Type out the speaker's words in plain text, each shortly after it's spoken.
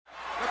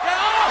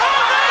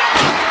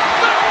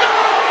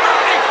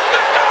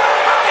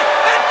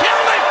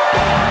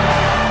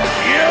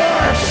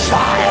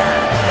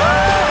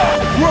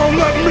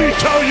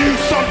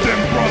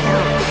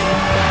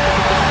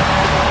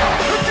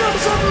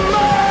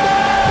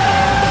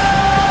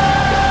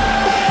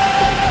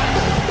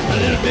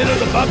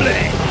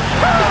Wembley.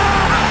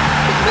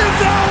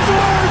 It's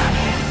Ellsworth.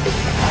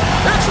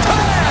 It's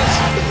Taz.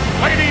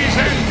 Ladies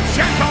and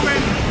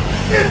gentlemen,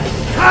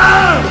 it's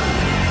time.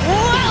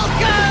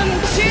 Welcome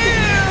to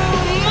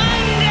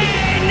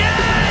Monday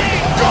Night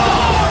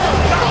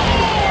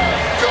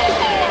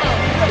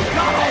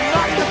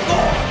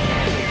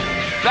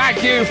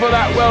Thank you for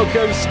that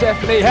welcome,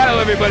 Stephanie. Hello,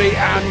 everybody,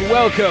 and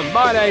welcome.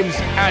 My name's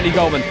Andy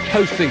Goldman,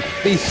 hosting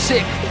the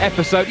 6th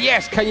episode.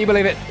 Yes, can you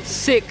believe it?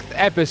 6th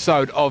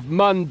episode of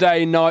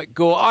Monday Night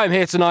Gore. I'm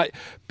here tonight,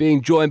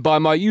 being joined by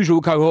my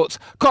usual cohorts,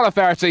 Connor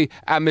Farity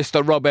and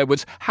Mr. Rob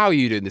Edwards. How are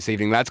you doing this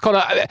evening, lads?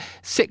 Connor,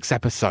 6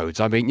 episodes.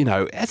 I mean, you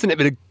know, hasn't it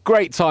been a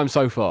great time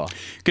so far?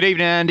 Good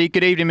evening, Andy.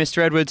 Good evening, Mr.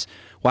 Edwards.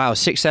 Wow,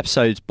 6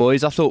 episodes,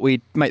 boys. I thought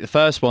we'd make the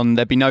first one,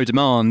 there'd be no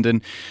demand,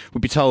 and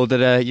we'd be told that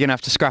you're going to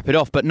have to scrap it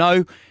off. But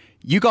no,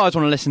 you guys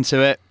want to listen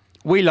to it.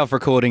 We love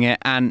recording it.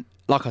 And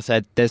like I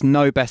said, there's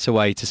no better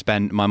way to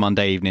spend my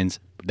Monday evenings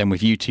than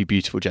with you two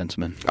beautiful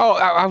gentlemen. Oh,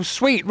 how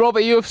sweet. Rob,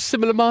 are you of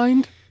similar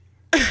mind?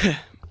 I'm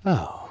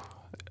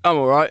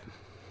all right.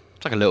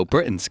 It's like a little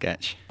Britain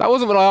sketch. That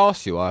wasn't what I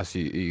asked you. I asked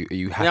you, are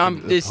you happy? No,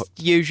 with the it's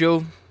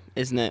usual,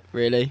 isn't it,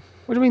 really?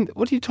 What do you mean?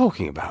 What are you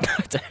talking about?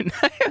 I don't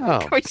know. Oh.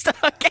 Can we start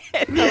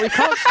again? No, we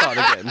can't start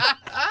again.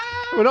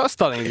 We're not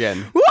starting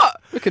again. What?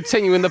 We're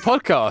continuing the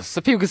podcast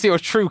so people can see our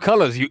true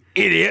colours, you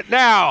idiot.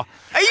 Now,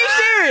 Are you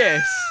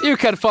serious? you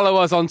can follow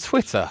us on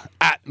Twitter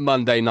at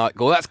Monday Night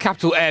Gore. That's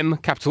capital M,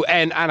 capital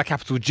N, and a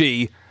capital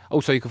G.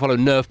 Also, you can follow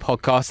Nerve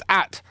Podcast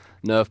at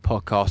Nerve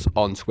Podcast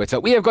on Twitter.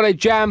 We have got a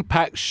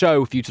jam-packed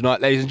show for you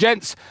tonight, ladies and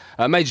gents.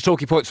 Major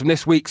talking points from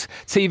this week's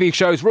TV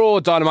shows: Raw,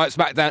 Dynamite,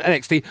 SmackDown,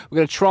 NXT. We're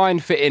going to try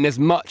and fit in as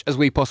much as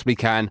we possibly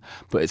can,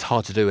 but it's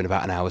hard to do in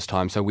about an hour's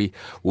time, so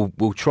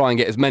we'll try and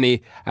get as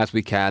many as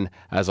we can,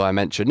 as I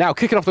mentioned. Now,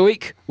 kicking off the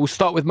week, we'll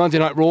start with Monday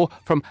Night Raw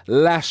from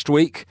last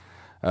week.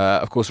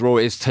 Of course, Raw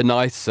is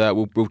tonight.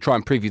 We'll try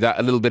and preview that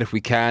a little bit if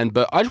we can,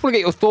 but I just want to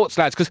get your thoughts,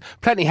 lads, because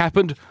plenty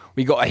happened.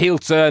 We got a heel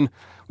turn,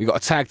 we got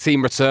a tag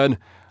team return,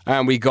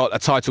 and we got a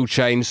title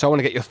change, so I want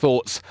to get your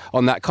thoughts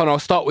on that. Connor, I'll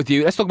start with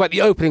you. Let's talk about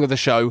the opening of the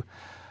show.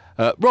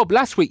 Rob,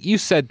 last week you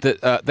said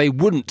that they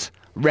wouldn't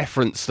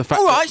reference the fact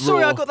All right, that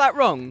sorry, Raw... I got that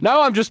wrong.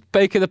 No, I'm just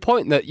making the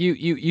point that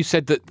you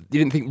said that you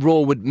didn't think Raw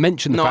would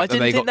mention the No, I fact that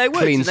didn't they think got they would,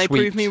 clean and they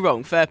sweeps. proved me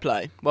wrong. Fair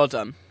play. Well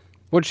done.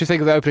 What did you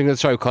think of the opening of the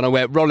show, Connor,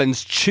 where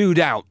Rollins chewed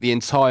out the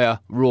entire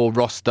Raw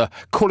roster,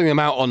 calling them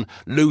out on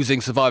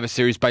losing Survivor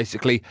Series,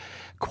 basically?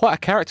 Quite a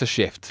character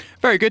shift.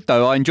 Very good,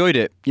 though. I enjoyed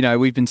it. You know,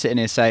 we've been sitting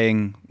here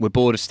saying we're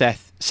bored of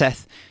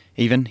Seth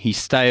even. He's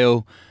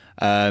stale.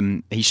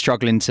 He's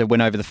struggling to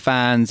win over the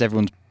fans.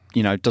 Everyone's,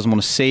 doesn't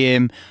want to see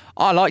him.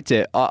 I liked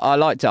it. I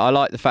liked it. I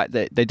like the fact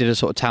that they did a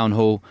sort of town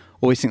hall.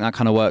 Always think that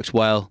kind of works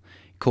well.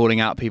 Calling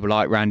out people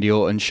like Randy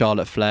Orton,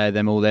 Charlotte Flair,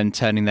 them all then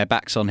turning their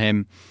backs on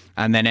him,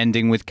 and then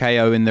ending with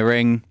KO in the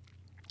ring,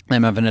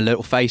 them having a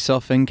little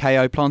face-off and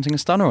KO planting a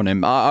stunner on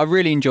him. I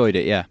really enjoyed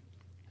it, yeah.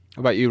 How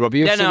about you, Robbie?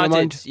 You have Yeah, no, I similar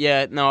mind? did.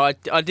 Yeah, no,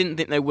 I didn't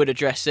think they would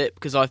address it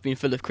because I've been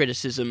full of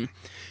criticism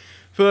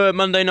for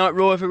Monday Night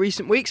Raw over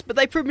recent weeks, but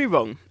they proved me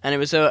wrong, and it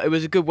was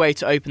a good way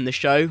to open the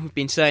show. We've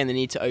been saying they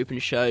need to open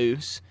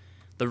shows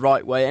the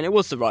right way, and it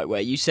was the right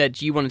way. You said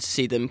you wanted to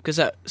see them because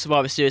at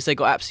Survivor Series they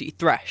got absolutely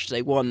thrashed.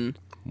 They won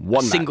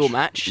One a single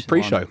match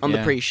Pre-show. on Yeah.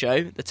 the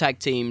pre-show, the tag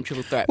team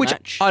triple threat Which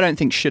match. I don't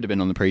think should have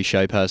been on the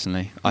pre-show,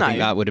 personally. I No. think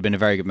that would have been a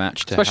very good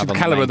match to Especially have the on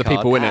calibre main of the card.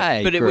 people in it.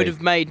 I But it agree. would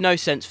have made no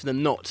sense for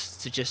them not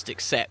to just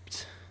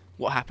accept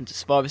what happened to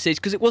Survivor Series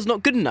because it was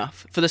not good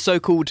enough for the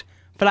so-called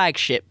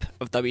flagship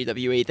of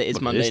WWE that is Well,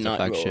 it Monday is the Night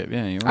flagship, Raw.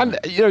 yeah, you're right.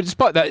 And,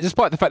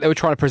 despite the fact they were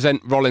trying to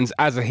present Rollins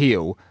as a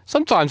heel,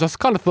 sometimes I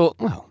kind of thought,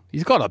 well,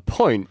 he's got a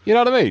point. You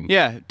know what I mean?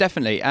 Yeah,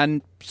 definitely.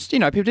 And,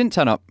 people didn't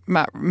turn up.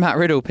 Matt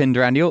Riddle pinned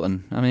Randy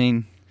Orton. I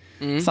mean,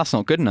 that's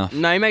not good enough.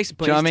 No, he makes a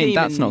point. Do you know what I His mean? team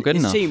That's not good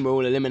his enough. team were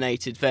all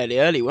eliminated fairly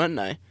early, weren't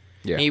they?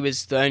 Yeah. He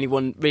was the only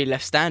one really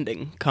left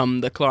standing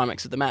come the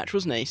climax of the match,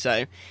 wasn't he?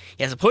 So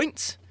he has a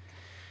point.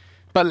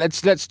 But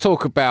let's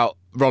talk about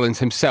Rollins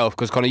himself,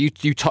 because Connor, you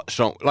touched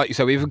on, like you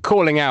said, we've been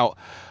calling out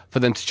for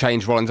them to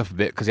change Rollins up a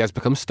bit because he has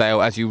become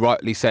stale, as you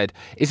rightly said.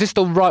 Is this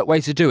the right way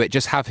to do it?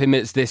 Just have him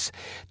as this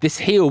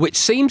heel, which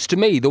seems to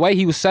me, the way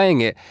he was saying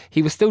it,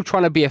 he was still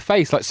trying to be a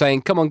face, like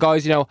saying, come on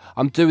guys,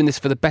 I'm doing this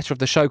for the better of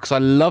the show because I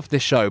love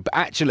this show. But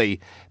actually,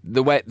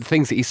 the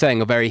things that he's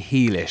saying are very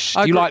heelish.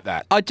 Do you like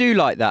that? I do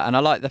like that, and I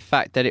like the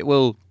fact that it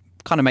will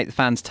kind of make the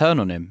fans turn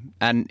on him,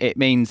 and it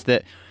means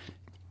that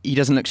he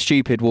doesn't look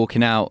stupid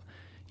walking out,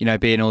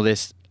 being all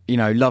this,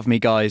 love me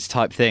guys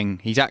type thing.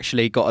 He's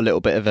actually got a little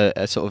bit of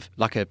a sort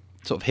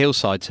of heel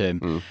side to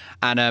him,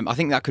 and I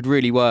think that could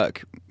really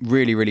work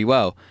really, really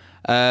well.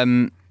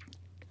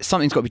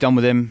 Something's got to be done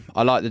with him.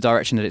 I like the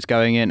direction that it's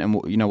going in, and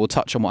we'll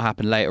touch on what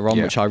happened later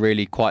on, which I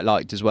really quite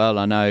liked as well.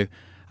 I know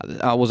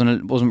I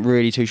wasn't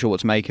really too sure what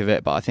to make of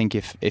it, but I think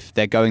if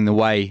they're going the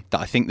way that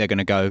I think they're going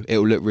to go, it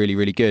will look really,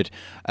 really good.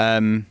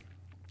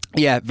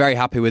 Very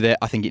happy with it.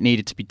 I think it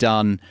needed to be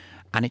done,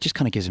 and it just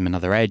kind of gives him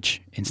another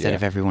edge instead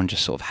of everyone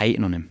just sort of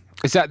hating on him.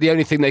 Is that the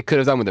only thing they could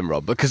have done with him,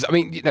 Rob? Because, I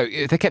mean,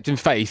 if they kept him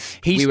face,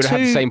 we would have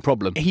had the same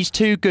problem. He's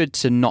too good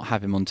to not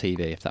have him on TV,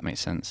 if that makes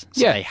sense.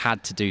 So they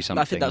had to do something.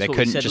 that's They what we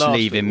couldn't said just last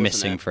leave him week,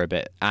 missing wasn't it? for a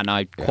bit. And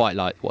I quite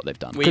like what they've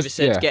done. We either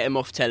said get him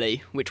off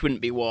telly, which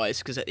wouldn't be wise,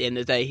 because at the end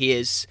of the day, he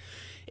is,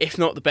 if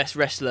not the best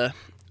wrestler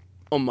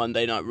on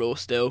Monday Night Raw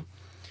still.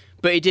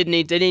 But they did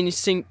need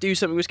to do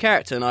something with his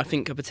character, and I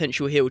think a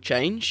potential heel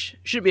change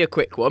should be a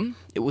quick one.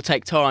 It will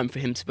take time for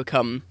him to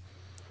become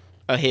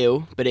a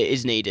heel, but it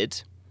is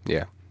needed.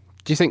 Yeah.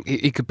 Do you think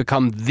he could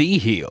become the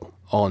heel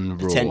on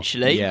Raw?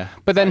 Potentially. Yeah.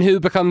 But then who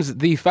becomes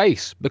the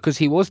face? Because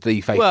he was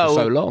the face for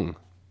so long.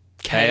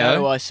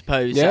 KO, I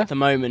suppose, Yeah. at the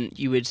moment,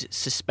 you would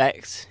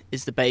suspect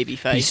is the baby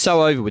face. He's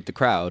so over with the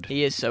crowd.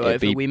 He is so It'd over.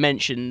 be We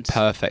mentioned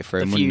perfect for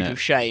the him, feud wouldn't it? with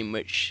Shane,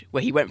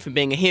 where he went from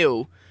being a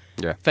heel,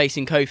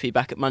 facing Kofi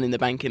back at Money in the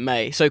Bank in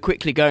May, so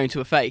quickly going to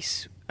a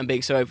face and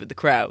being so over with the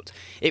crowd.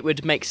 It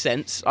would make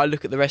sense. I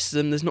look at the rest of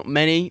them. There's not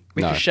many.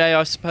 Ricochet,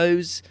 I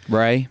suppose.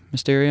 Rey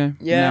Mysterio,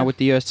 now with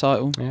the US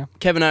title. Yeah.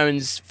 Kevin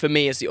Owens, for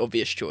me, is the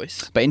obvious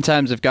choice. But in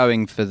terms of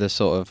going for the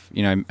sort of,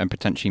 and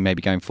potentially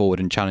maybe going forward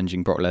and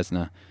challenging Brock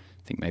Lesnar,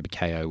 I think maybe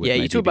KO would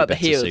maybe you talk be about the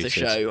better heel of the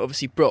suited. show.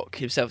 Obviously, Brock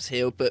himself is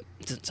heel, but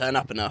doesn't turn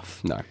up enough.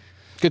 No.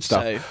 Good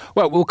stuff. So-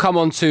 Well, we'll come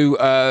on to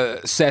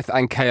Seth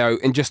and KO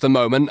in just a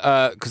moment,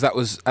 because that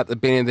was at the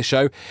beginning of the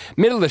show.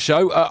 Middle of the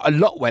show, a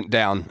lot went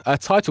down. A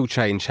title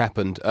change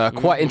happened.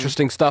 Quite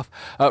interesting stuff.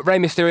 Rey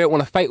Mysterio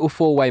won a fatal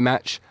four-way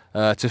match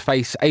to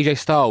face AJ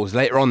Styles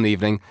later on in the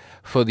evening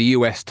for the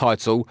US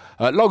title.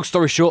 Long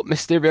story short,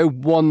 Mysterio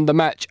won the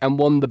match and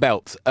won the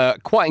belt.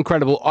 Quite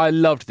incredible. I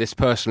loved this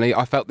personally.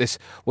 I felt this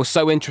was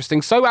so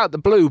interesting, so out the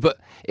blue, but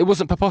it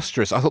wasn't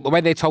preposterous. I thought the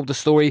way they told the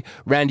story,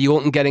 Randy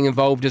Orton getting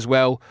involved as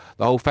well,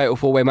 the whole fatal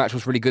four-way match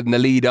was really good in the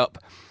lead up.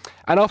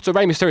 And after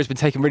Rey Mysterio's been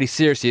taken really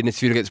seriously in this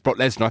feud against Brock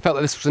Lesnar, I felt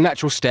that this was a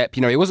natural step.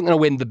 He wasn't going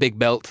to win the big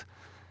belt.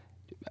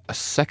 A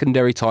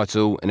secondary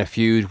title in a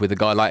feud with a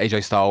guy like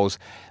AJ Styles.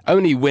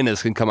 Only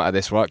winners can come out of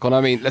this, right, Con?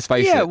 I mean, let's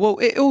face it. Yeah, well,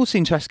 it all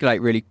seemed to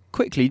escalate really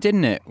quickly,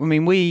 didn't it? I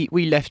mean, we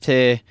left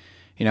here,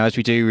 as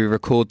we do, we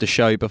record the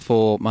show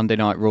before Monday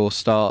Night Raw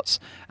starts,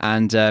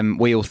 and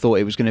we all thought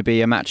it was going to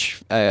be a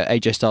match,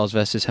 AJ Styles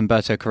versus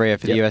Humberto Carrillo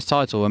for the US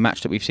title, a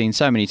match that we've seen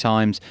so many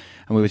times,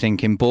 and we were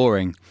thinking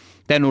boring.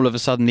 Then all of a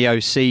sudden the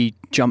OC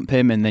jump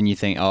him, and then you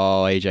think,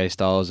 oh, AJ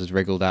Styles has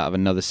wriggled out of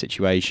another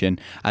situation.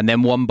 And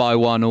then one by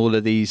one, all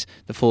of the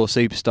four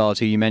superstars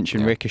who you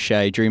mentioned,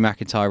 Ricochet, Drew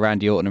McIntyre,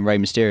 Randy Orton and Rey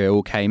Mysterio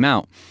all came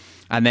out.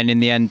 And then in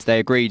the end, they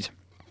agreed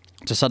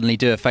to suddenly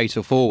do a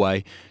fatal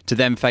four-way to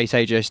then face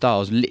AJ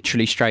Styles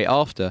literally straight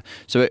after.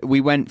 So we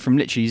went from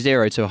literally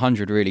 0 to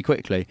 100 really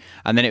quickly.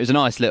 And then it was a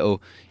nice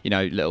little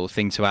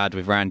thing to add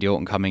with Randy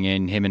Orton coming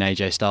in. Him and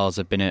AJ Styles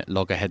have been at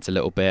loggerheads a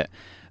little bit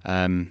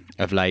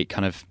of late,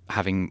 kind of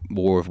having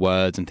war of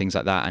words and things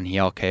like that, and he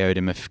RKO'd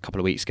him a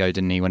couple of weeks ago,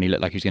 didn't he, when he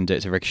looked like he was going to do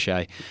it to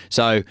Ricochet.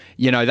 So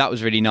that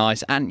was really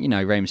nice, and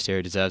Rey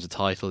Mysterio deserves a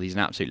title. He's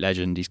an absolute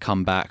legend. He's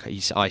come back.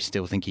 I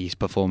still think he's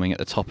performing at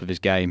the top of his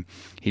game.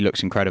 He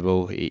looks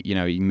incredible.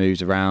 He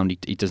moves around.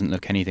 He doesn't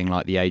look anything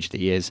like the age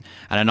that he is.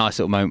 And a nice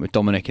little moment with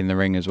Dominic in the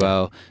ring as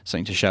well,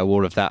 something to show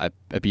all of that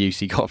abuse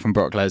he got from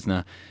Brock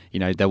Lesnar.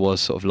 There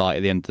was sort of light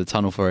at the end of the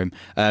tunnel for him.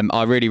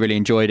 I really, really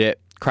enjoyed it.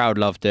 Crowd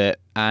loved it,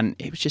 and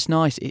it was just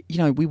nice.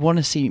 We want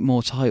to see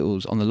more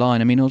titles on the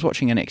line. I mean, I was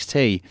watching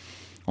NXT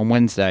on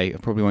Wednesday. I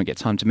probably won't get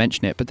time to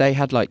mention it, but they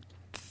had like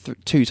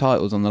 2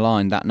 titles on the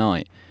line that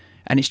night,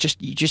 and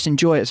you just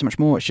enjoy it so much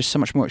more. It's just so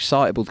much more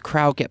excitable. The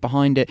crowd get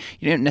behind it.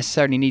 You don't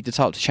necessarily need the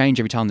title to change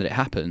every time that it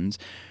happens,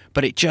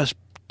 but it just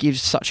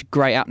gives such a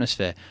great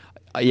atmosphere.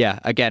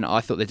 Again, I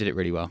thought they did it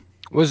really well.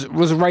 Was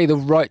Rey the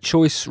right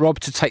choice, Rob,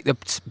 to take the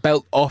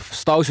belt off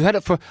Styles, who had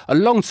it for a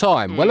long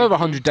time, well over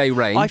 100-day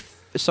reign?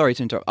 Sorry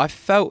to interrupt. I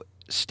felt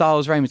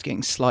Styles' reign was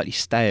getting slightly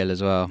stale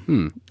as well.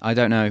 I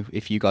don't know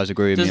if you guys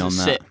agree with me on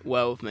Doesn't that. sit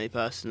well with me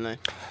personally.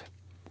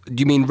 Do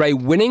you mean Rey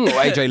winning or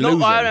AJ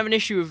losing? I don't have an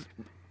issue with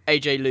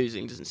AJ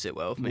losing. Doesn't sit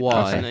well with me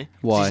personally.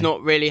 Why? He's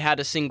not really had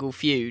a single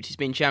feud. He's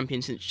been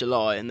champion since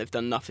July, and they've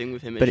done nothing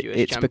with him But as US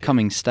it's champion.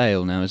 becoming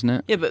stale now, isn't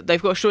it? Yeah, but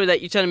they've got a story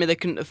that you're telling me they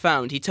couldn't have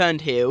found. He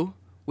turned heel.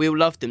 We all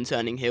loved him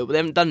turning heel, but they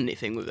haven't done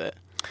anything with it.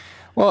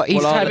 Well,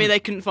 he's Well, had... I mean, they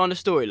couldn't find a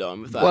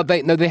storyline with that. Well,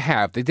 they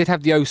have. They did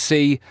have the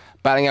OC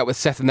battling out with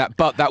Seth and that,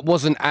 but that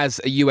wasn't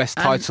as a US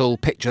title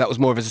picture. That was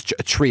more of as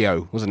a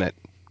trio, wasn't it?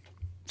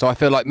 So I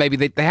feel like maybe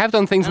they have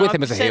done things And with I've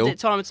him as a said heel. it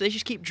time and they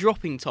just keep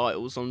dropping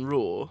titles on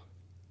Raw.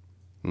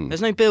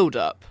 There's no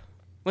build-up.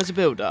 Where's the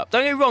build-up?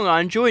 Don't get me wrong,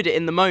 I enjoyed it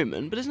in the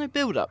moment, but there's no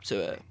build-up to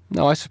it.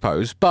 No, I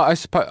suppose. But I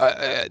suppose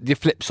the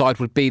flip side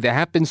would be they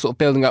have been sort of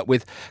building up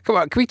with... Come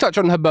on, can we touch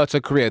on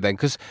Humberto Carrillo then?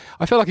 Because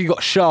I feel like he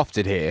got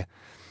shafted here.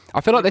 I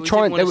feel like they're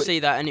trying... We didn't want to see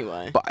that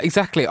anyway. But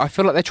exactly, I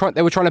feel like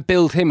they were trying to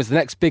build him as the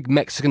next big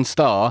Mexican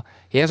star.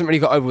 He hasn't really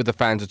got over with the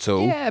fans at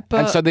all. Yeah, but-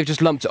 And so they've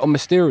just lumped it on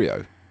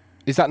Mysterio.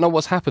 Is that not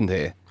what's happened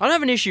here? I don't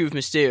have an issue with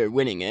Mysterio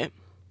winning it.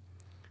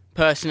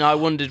 Personally, I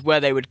wondered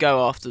where they would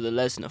go after the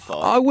Lesnar fight.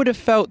 I would have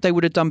felt they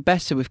would have done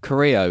better with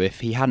Carrillo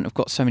if he hadn't have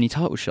got so many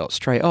title shots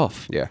straight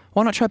off. Yeah.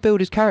 Why not try to build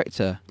his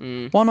character?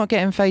 Why not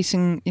get him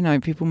facing,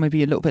 people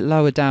maybe a little bit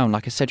lower down,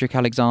 like a Cedric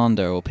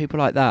Alexander or people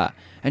like that,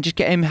 and just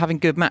get him having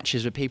good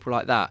matches with people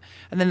like that,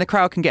 and then the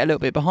crowd can get a little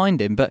bit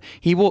behind him. But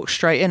he walks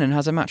straight in and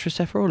has a match with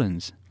Seth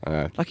Rollins.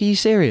 Like, are you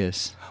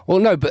serious? Well,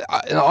 no, but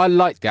I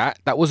like that.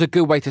 That was a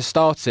good way to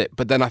start it,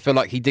 but then I feel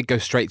like he did go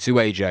straight to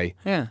AJ.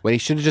 Yeah. When he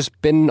should have just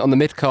been on the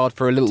mid-card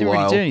for a little Didn't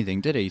while. really do anything,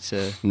 did he?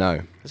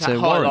 No. Does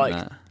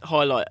that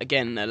highlight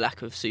again their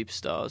lack of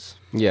superstars?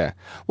 Yeah.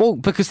 Well,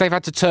 because they've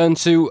had to turn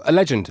to a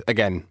legend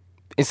again.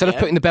 Instead of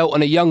putting the belt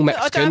on a young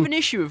Mexican... I don't have an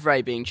issue with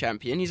Ray being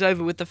champion. He's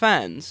over with the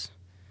fans.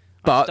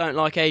 But I just don't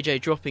like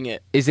AJ dropping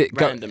it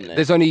randomly.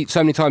 There's only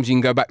so many times you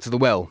can go back to the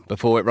well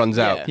before it runs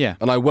out. Yeah.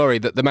 And I worry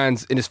that the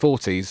man's in his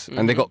 40s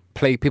and they've got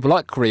people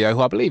like Carrillo,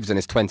 who I believe is in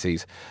his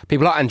 20s,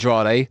 people like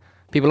Andrade,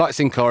 people like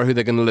Sin Cara, who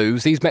they're going to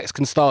lose, these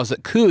Mexican stars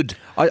that could,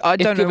 I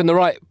don't if given the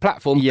right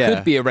platform, Yeah.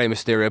 could be a Rey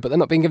Mysterio, but they're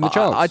not being given the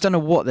chance. I don't know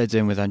what they're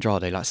doing with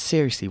Andrade. Like,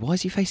 seriously, why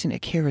is he facing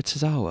Akira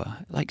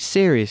Tozawa? Like,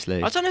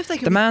 seriously. I don't know if they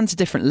can... The man's a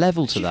different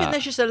level to Do you that. think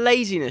there's just a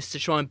laziness to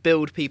try and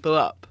build people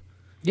up?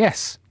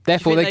 Yes. Do you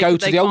Therefore, think they go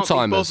to the old can't be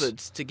timers. bothered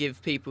to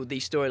give people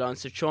these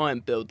storylines to try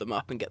and build them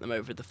up and get them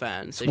over the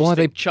fans. They why just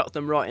they chuck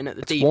them right in at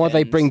the deep Why end.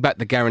 they bring back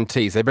the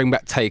guarantees. They bring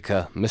back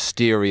Taker,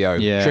 Mysterio,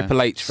 Yeah.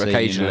 Triple H for Cena.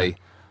 occasionally.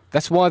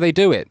 That's why they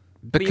do it.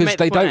 But you Because make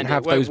the they point, don't Andy,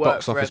 have it won't those work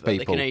box office forever. They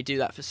people. can only do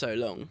that for so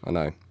long. I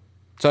know.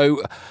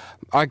 So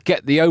I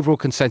get the overall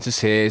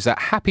consensus here is that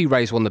happy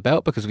Ray's won the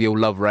belt because we all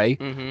love Ray,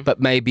 but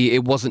maybe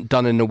it wasn't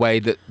done in a way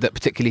that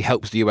particularly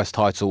helps the US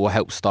title or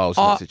helps Styles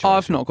in that situation.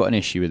 I've not got an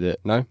issue with it.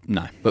 No?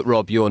 No. But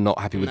Rob, you're not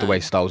happy with the No. way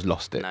Styles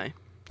lost it? No.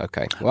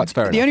 Okay, well that's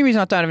fair enough. The only reason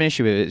I don't have an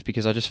issue with it is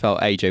because I just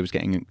felt AJ was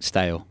getting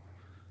stale.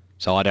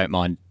 So I don't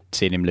mind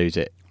seeing him lose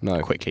it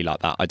quickly like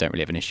that. I don't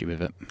really have an issue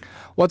with it.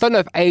 Well, I don't know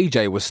if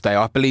AJ was stale.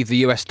 I believe the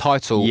US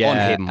title on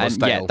him was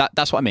stale. Yeah,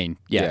 that's what I mean.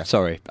 Yeah,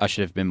 sorry. I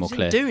should have been more He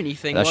clear. didn't do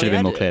anything That while should have he been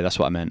had more it. clear. That's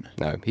what I meant.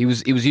 No, he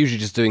was usually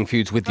just doing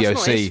feuds with the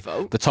That's not his OC.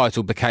 fault. The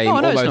title became No,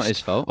 I know it's almost not his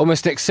fault.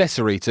 almost an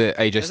accessory to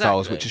AJ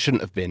Styles, Exactly. which it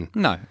shouldn't have been.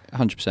 No,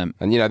 100%.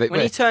 And When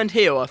he turned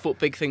heel, I thought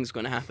big things were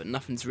going to happen.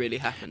 Nothing's really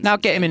happened. Now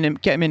get him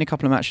in a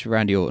couple of matches with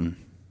Randy Orton.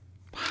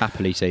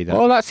 Happily see that.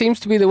 well, that seems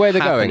to be the way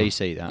they're Happily going,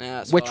 see that. Yeah,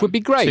 that's which fine. would be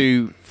great.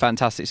 Two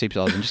fantastic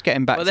superstars and just get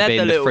him back Well, to they had being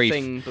the the little free.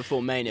 thing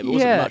before Mania, but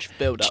wasn't much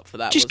build up for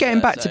that. Just was get him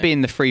there? back to So-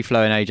 being the free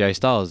flowing AJ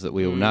Styles that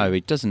we all know.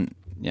 He doesn't,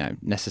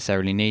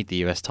 necessarily need the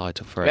US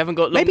title for it. We haven't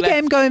got long Maybe get left.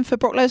 him going for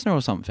Brock Lesnar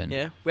or something.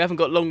 Yeah, we haven't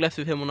got long left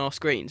with him on our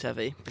screens, have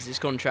we? Because his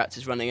contract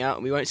is running out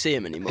and we won't see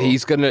him anymore.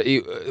 He's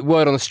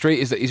word on the street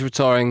is that he's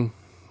retiring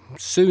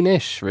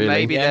soonish. Really,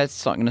 Maybe Yeah.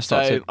 they're going to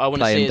start so to I want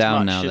to play see him as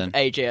down much now. of Then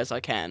AJ as I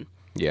can.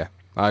 Yeah,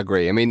 I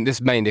agree. I mean, this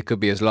Mania could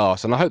be his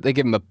last, and I hope they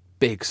give him a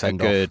big a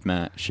send off good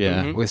match.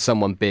 Yeah, with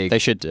someone big. they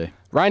should do.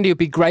 Randy would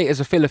be great as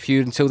a filler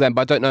feud until then,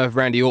 but I don't know if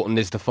Randy Orton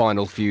is the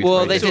final feud.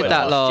 Well, for they him. did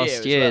that last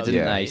last year year, as well, didn't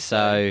didn't they? they?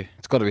 So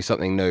It's got to be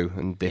something new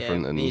and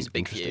different Yeah, and needs a big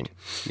interesting.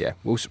 feud. Yeah,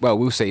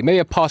 we'll see. Maybe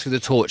a passing the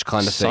torch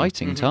kind of thing.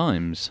 exciting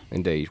times.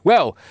 Indeed.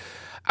 Well,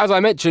 as I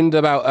mentioned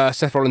about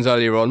Seth Rollins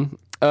earlier on,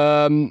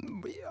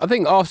 I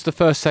think after the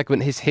first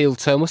segment, his heel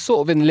turn was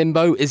sort of in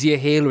limbo. Is he a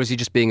heel or is he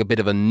just being a bit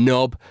of a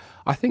knob?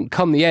 I think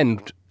come the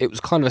end, it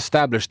was kind of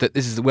established that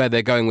this is where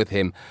they're going with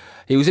him.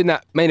 He was in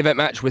that main event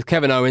match with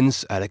Kevin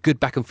Owens, had a good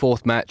back and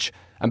forth match,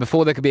 and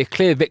before there could be a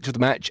clear victor of the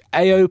match,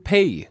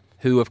 AOP,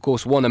 who of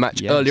course won a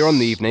match Yes. earlier on in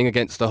the evening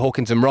against the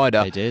Hawkins and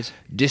Ryder, They did.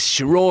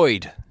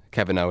 destroyed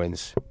Kevin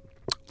Owens.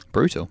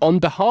 Brutal. On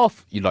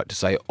behalf, you'd like to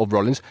say, of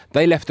Rollins,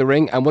 they left the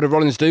ring, and what did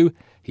Rollins do?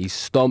 He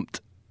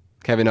stomped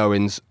Kevin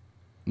Owens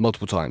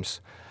multiple times.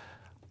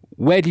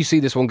 Where do you see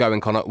this one going,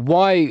 Connor?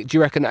 Why do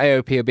you reckon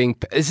AOP are being...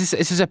 Is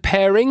this a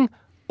pairing?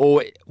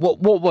 Or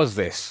what was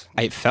this?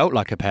 It felt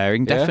like a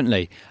pairing, Yeah?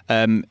 definitely.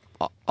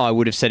 I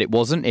would have said it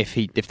wasn't if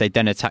they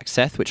then attacked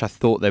Seth, which I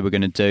thought they were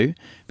going to do,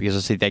 because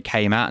obviously they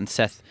came out and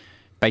Seth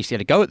basically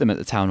had a go at them at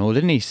the town hall,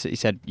 didn't he? He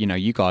said,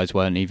 you guys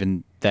weren't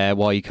even there.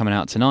 Why are you coming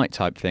out tonight?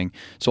 Type thing.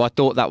 So I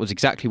thought that was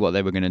exactly what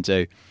they were going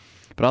to do.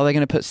 But are they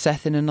going to put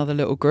Seth in another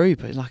little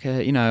group? Like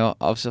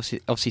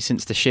obviously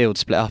since the Shield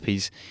split up,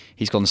 he's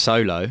gone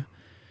solo.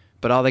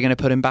 But are they going to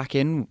put him back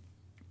in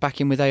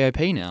with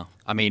AOP now?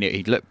 I mean,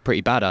 he'd look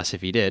pretty badass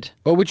if he did.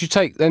 Or would you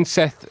take then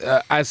Seth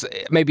as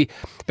maybe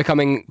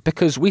becoming...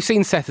 Because we've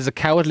seen Seth as a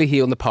cowardly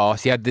heel in the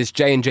past. He had this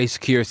J&J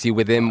security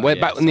with him. Oh,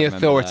 Back when the yes, I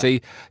remember Authority,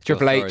 that.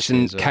 Triple H Authority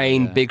and as well,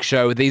 Kane, yeah. Big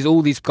Show,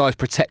 all these guys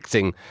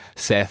protecting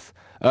Seth.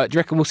 Do you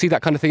reckon we'll see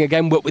that kind of thing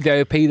again with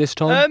AOP this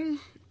time?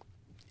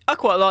 I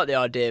quite like the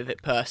idea of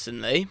it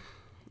personally.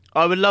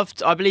 I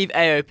believe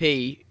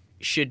AOP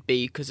should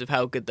be, because of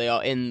how good they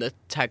are in the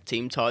tag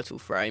team title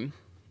frame.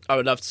 I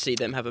would love to see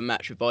them have a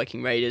match with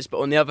Viking Raiders, but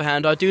on the other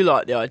hand, I do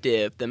like the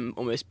idea of them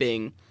almost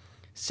being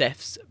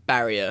Seth's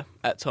barrier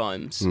at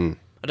times.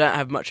 I don't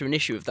have much of an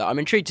issue with that. I'm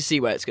intrigued to see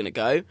where it's going to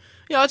go.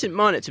 Yeah, I didn't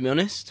mind it, to be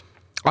honest.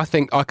 I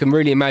think I can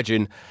really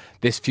imagine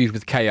this feud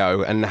with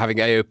KO and having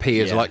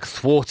AOP as Yeah. like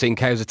thwarting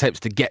KO's attempts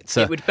to get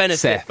to It would benefit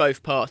Seth.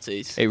 both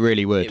parties. It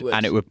really would. It would.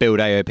 And it would build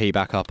AOP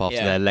back up after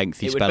Yeah. their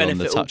lengthy it would spell on the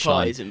benefit all touchline.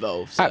 parties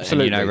involved. So.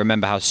 Absolutely. And,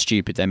 remember how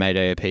stupid they made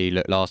AOP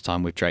look last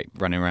time with Drake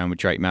running around with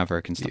Drake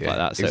Maverick and stuff Yeah, like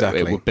that. So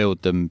exactly. it would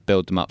build them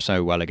up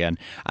so well again.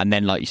 And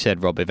then, like you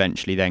said, Rob,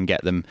 eventually then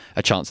get them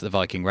a chance at the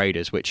Viking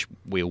Raiders, which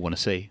we all want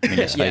to see. I mean,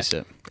 let's Yeah. face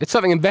it. It's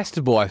something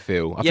investable, I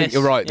feel. I think Yes.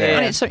 you're right there. Yeah.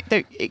 And it's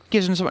it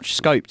gives them so much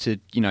scope to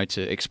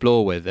to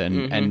explore with,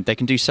 and they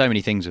can do so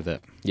many things with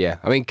it. Yeah,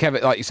 I mean,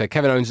 Kevin, like you said,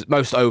 Kevin Owens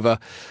most over.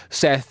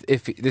 Seth,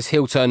 if this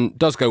heel turn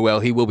does go well,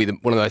 he will be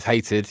one of those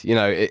hated.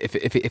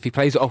 If he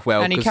plays it off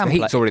well, And he because can the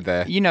heat's play, already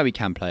there. He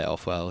can play it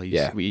off well.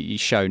 Yeah.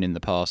 He's shown in the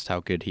past how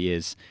good he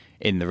is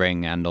in the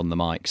ring and on the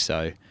mic.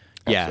 So,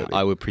 yeah, Absolutely.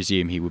 I would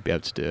presume he would be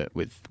able to do it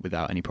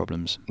without any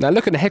problems. Now,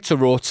 looking ahead to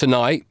Raw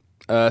tonight,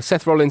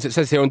 Seth Rollins, it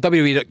says here on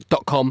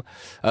WWE.com,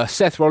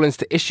 Seth Rollins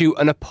to issue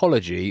an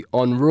apology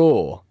on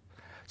Raw.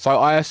 So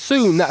I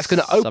assume that's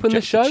going to open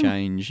the Subject show. to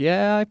change,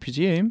 yeah, I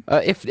presume.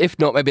 If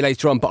not, maybe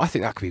later on. But I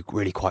think that could be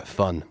really quite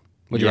fun.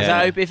 What do you Yeah.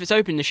 reckon? If it's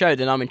opening the show,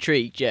 then I'm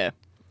intrigued. Yeah.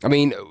 I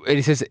mean,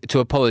 it says to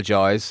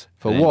apologise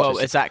for Yeah. what? Well,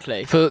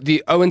 exactly. For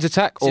the Owens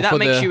attack, See, or that for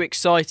makes the? you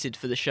excited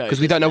for the show. Because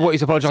we don't know what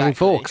he's apologising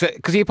for.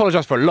 Because he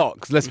apologised for a lot.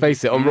 Because let's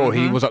face it, on Raw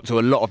he was up to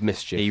a lot of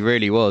mischief. He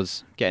really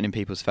was getting in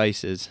people's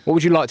faces. What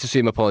would you like to see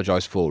him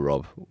apologise for,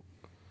 Rob?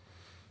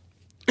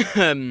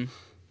 Um,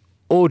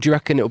 Or do you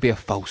reckon it'll be a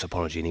false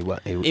apology? And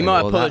he he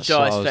might Well, that's what apologise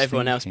I for was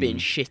everyone else thinking. being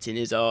shit in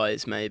his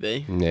eyes,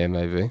 maybe. Yeah,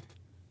 maybe.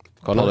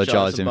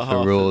 Apologising on for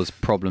behalf Raw's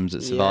of- problems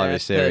at Survivor Yeah,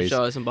 Series,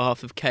 apologise on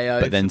behalf of KO.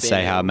 but then for say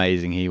being how ill.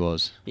 amazing he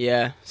was.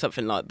 Yeah,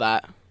 something like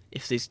that.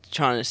 If he's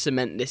trying to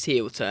cement this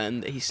heel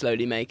turn that he's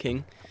slowly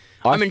making.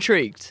 I- I'm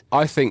intrigued.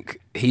 I think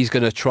he's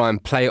going to try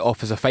and play it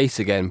off as a face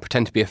again,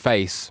 pretend to be a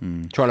face,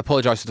 try and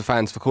apologise to the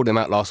fans for calling him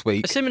out last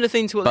week. A similar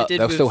thing to what But they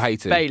they'll did still with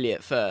hate him. Bailey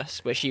at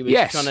first, where she was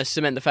Yes. trying to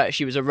cement the fact that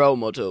she was a role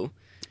model.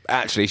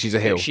 Actually, she's a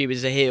heel. She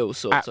was a heel,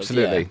 sort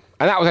Absolutely. of. Yeah.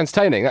 And that was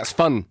entertaining. That's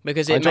fun.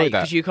 Because I enjoyed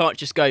that. because you can't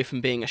just go from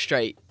being a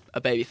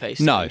babyface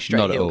to No, a straight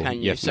not at heel, all. can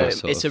You you? have to So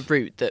sort it's a of-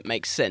 route that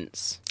makes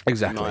sense.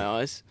 Exactly. In my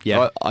eyes. Yeah,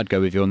 Right. I'd go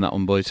with you on that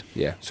one, boys.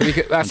 Yeah. So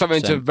that's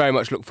something to 100%. very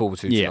much look forward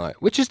to Yeah. tonight,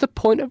 which is the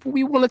point of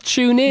we want to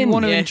tune in. You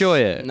want to Yes. enjoy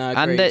it. No,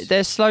 and agreed.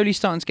 they're slowly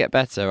starting to get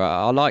better.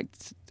 I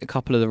liked a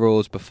couple of the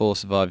Raws before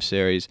Survivor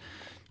Series.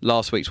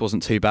 Last week's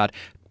wasn't too bad.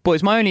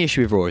 Boys, my only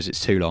issue with Raw is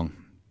it's too long.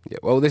 Yeah,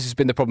 well, this has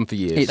been the problem for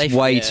years. It's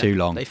way too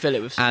long. They fill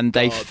it with some and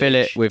they fill it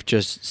garbage. with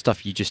just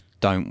stuff you just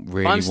don't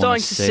really I'm want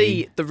starting to to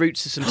see the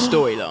roots of some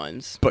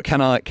storylines. But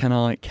can I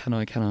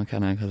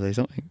say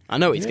something? I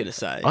know what he's going to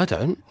say. I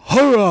don't.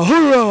 Hurrah,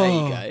 hurrah! There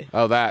you go.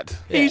 Oh, that.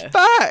 He's Yeah.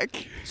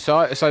 back!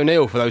 So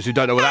Neil, for those who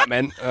don't know what that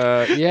meant,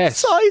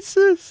 yes.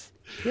 Titus!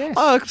 Yes.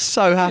 I'm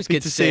so happy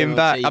good to see him on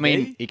back. TV. I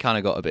mean, he kind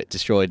of got a bit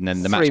destroyed and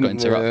then the match Three- got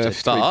interrupted.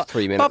 but,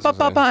 3 minutes or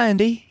so. but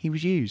Andy, he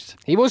was used.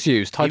 He was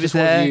used. He Titus was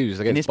there used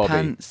in against his Bobby.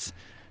 pants,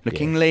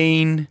 looking Yes.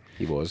 lean.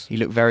 He was. He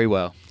looked very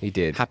well. He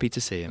did. Happy to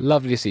see him.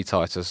 Lovely to see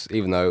Titus,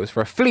 even though it was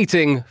for a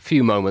fleeting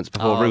few moments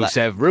before Oh, that-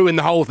 Rusev ruined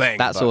the whole thing.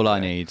 That's But, all I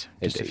need.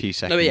 Just a indeed. few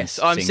seconds. No, but yes,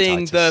 I'm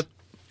seeing Titus.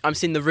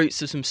 the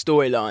roots of some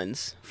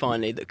storylines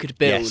finally that could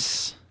build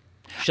Yes.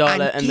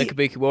 Charlotte And and the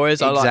Kabuki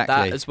Warriors. I like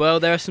Exactly. that as well.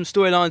 There are some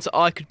storylines that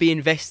I could be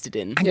invested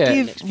in. And Yeah.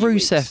 give next few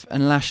Rusev weeks.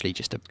 and Lashley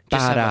just a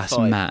Just have a badass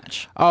fight.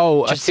 match.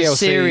 Oh, Just a a TLC,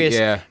 serious,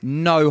 yeah.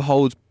 no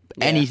holds,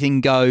 Yeah. anything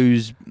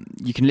goes.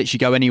 You can literally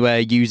go anywhere,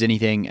 use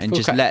anything, and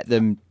just Okay. let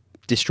them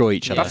destroy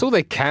each other. That's all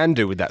they can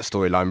do with that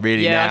storyline,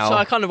 really, Yeah, now. so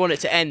I kind of want it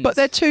to end. But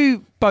they're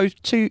two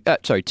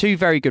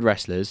very good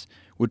wrestlers.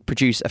 Would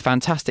produce a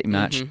fantastic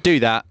match. Do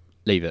that,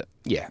 leave it.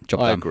 yeah, Job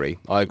I done. agree.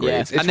 I agree. Yeah.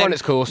 It's And run then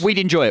its course. We'd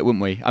enjoy it,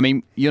 wouldn't we? I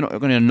mean, you're not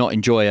going to not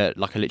enjoy it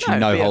like a literally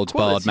No, it'd be a holds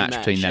barred quality match match,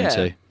 between them yeah.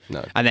 two.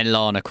 No. And then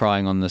Lana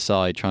crying on the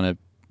side, trying to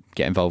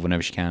get involved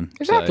whenever she can.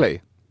 So,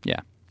 Exactly. yeah.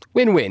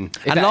 Win-win.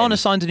 If And that Lana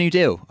ends. signed a new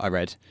deal, I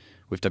read,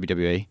 with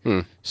WWE.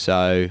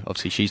 So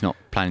obviously she's not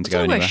planning to I go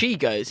don't know anywhere. where she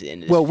goes at the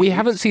end of this Well, we feud.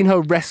 haven't seen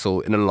her wrestle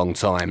in a long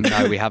time.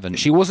 No, we haven't.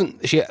 She wasn't.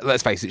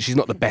 Let's face it. She's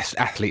not the best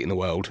athlete in the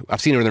world.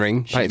 I've seen her in the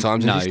ring plenty of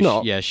times, and No, she's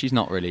not. Yeah, she's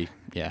not really.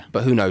 Yeah.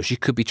 But who knows? She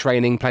could be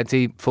training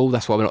plenty full.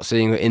 That's why we're not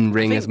seeing her in I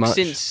ring think as much.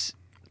 Since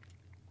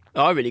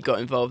I really got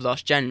involved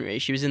last January,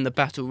 she was in the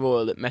Battle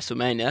Royal at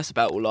WrestleMania. That's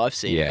about all I've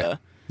seen of Yeah. her.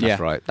 That's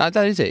yeah. right. That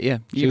is it. Yeah.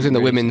 She was in the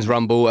Women's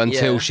Rumble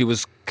until Yeah. she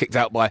was kicked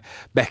out by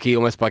Becky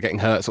almost by getting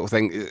hurt, sort of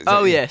thing.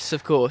 Oh yes,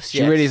 of course.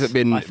 She really hasn't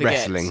been I forget.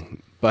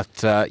 wrestling.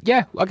 But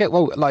yeah, I get,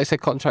 well, like I said,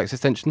 contract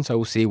extension, so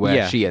we'll see where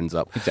Yeah, she ends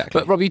up. exactly.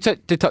 But Rob, you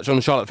did touch on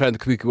Charlotte Flair and the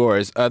Kabuki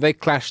Warriors. They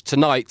clash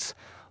tonight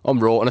on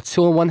Raw on a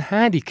 2-on-1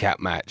 handicap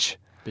match.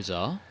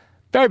 Bizarre.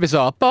 Very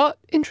bizarre, but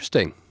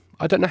interesting.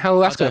 I don't know how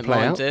that's I going don't to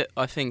play mind out. it.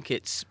 I think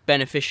it's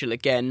beneficial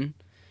again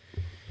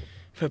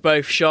for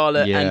both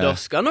Charlotte Yeah. and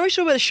Oscar. I'm not really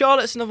sure whether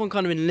Charlotte's another one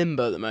kind of in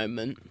limbo at the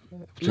moment.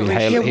 Between Not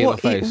really heel- sure. heel or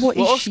face. what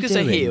is Well, she Oscar's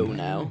a doing? heel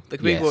now. The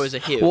Kabuki Yes. Warriors are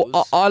heels.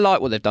 Well, I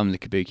like what they've done with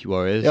the Kabuki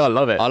Warriors. Yeah, I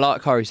love it. I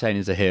like Kairi Sane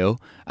as a heel,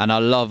 and I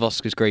love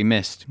Oscar's Green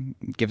Mist.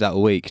 Give that a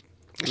week.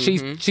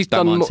 She's Don't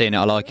done mind more, seeing it.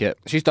 I like it.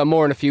 she's done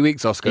more in a few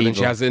weeks, Oscar, than she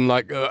Evil. has in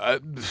like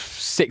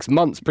 6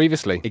 months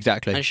previously.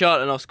 Exactly. And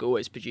Charlotte and Oscar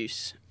always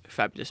produce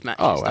fabulous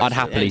matches. Oh, That's I'd at the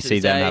happily end of see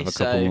the them day, have a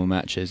couple so- more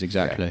matches.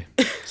 Exactly.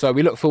 So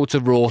we look forward to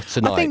Raw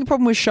tonight. I think the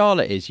problem with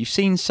Charlotte is you've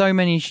seen so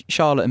many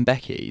Charlotte and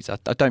Beckys.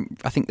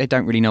 I think they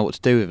don't really know what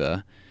to do with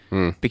her.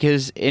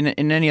 Because in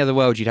any other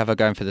world you'd have her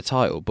going for the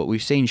title, but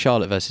we've seen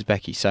Charlotte versus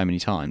Becky so many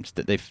times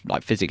that they've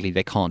like physically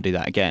they can't do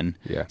that again.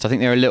 Yeah. So I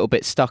think they're a little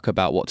bit stuck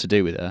about what to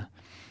do with her.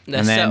 They're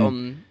And set then-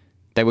 on.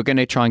 They were going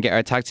to try and get her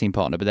a tag team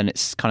partner, but then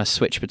it's kind of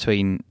switched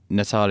between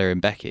Natalia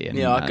and Becky, and,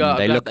 Yeah, and I'm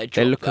they glad look they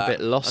they look dropped a bit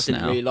that. lost I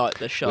didn't now really like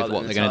the Charlotte with what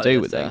and they're going to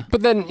do with Natalia her.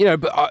 But then,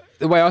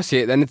 the way I see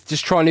it, then it's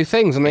just try new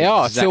things, and they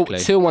are. Exactly.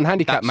 Till one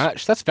handicap That's-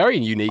 match. That's very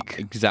unique.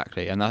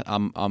 Exactly, and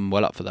I'm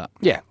well up for that.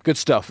 Yeah, good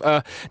stuff.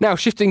 Now,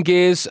 shifting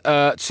gears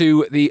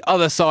to the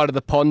other side of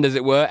the pond, as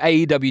it were,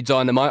 AEW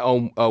Dynamite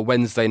on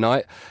Wednesday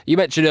night. You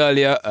mentioned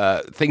earlier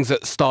things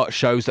that start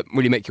shows that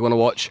really make you want to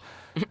watch.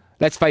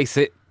 Let's face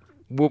it,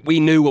 we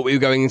knew what we were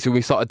going into when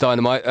we started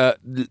Dynamite.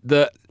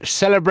 The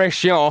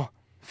celebration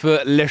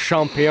for Le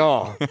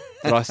Champion.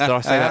 Did I say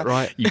that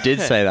right? You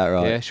did say that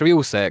right. Yeah, shall we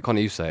all say it?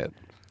 Connor, you say it.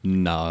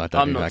 No, I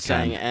don't I'm think I not can.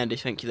 saying it, Andy.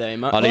 Thank you very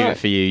much. I'll leave Alright. it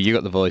for you. You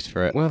got the voice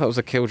for it. Well, that was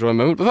a killjoy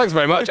moment, but thanks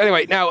very much.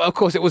 Anyway, now, of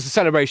course, it was a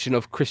celebration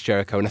of Chris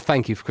Jericho, and a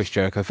thank you for Chris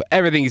Jericho for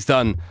everything he's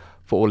done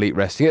for All Elite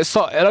Wrestling. It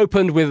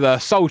opened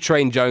with Soul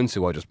Train Jones,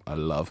 who I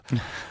love,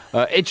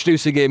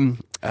 introducing him,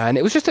 and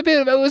it was just it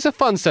was a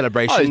fun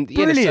celebration. Oh, it was The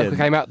Inner brilliant. Circle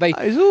came out. That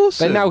was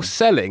awesome. They're now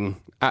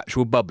selling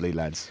actual bubbly,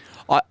 lads.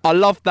 I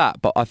love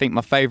that, but I think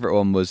my favourite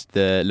one was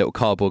the little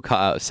cardboard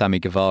cutout of Sammy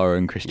Guevara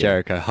and Chris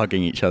Jericho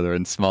hugging each other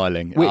and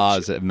smiling. Which It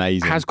was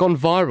amazing. Has gone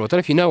viral. I don't know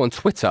if you know, on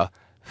Twitter,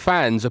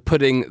 fans are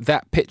putting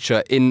that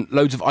picture in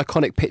loads of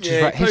iconic pictures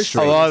throughout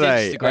history. Oh, are His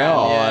they? Instagram,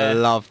 Oh, yeah. I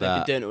love They've been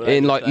that. doing it all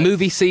In over like the place.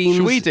 movie scenes.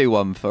 Should we do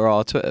one for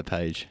our Twitter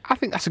page? I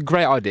think that's a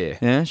great idea.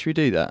 Yeah, should we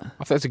do that? I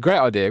think that's a great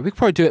idea. We could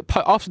probably do it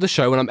after the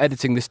show when I'm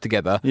editing this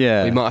together.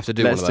 Yeah, we might have to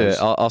do Let's one of those.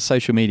 do it. Our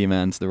social media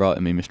man to the right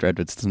of me, Mr.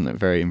 Edwards, doesn't look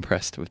very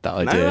impressed with that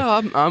idea.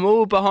 No, I'm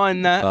all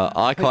behind that.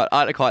 I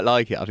quite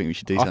like it. I think we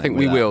should do I something. think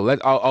we with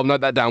that. will. I'll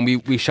note that down.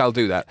 We shall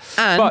do that.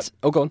 And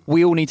but, go on.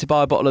 we all need to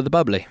buy a bottle of the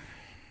bubbly.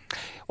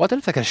 Well, I don't know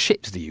if they can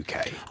ship to the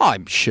UK.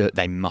 I'm sure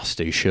they must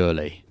do.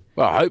 Surely.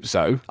 Well, I hope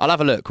so. I'll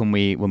have a look when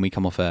we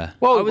come off air.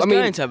 Well, I was mean,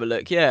 going to have a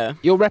look, yeah.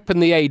 you're repping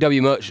the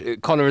AEW merch.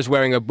 Connor is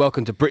wearing a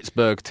Welcome to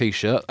Britsburg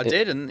t-shirt.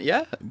 did, and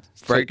yeah,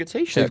 very good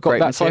t-shirt. So you've got great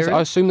that. So material.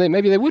 I assume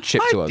maybe they would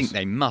ship to I us. think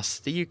they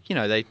must. You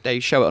know, they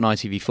show it on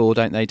ITV4,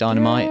 don't they?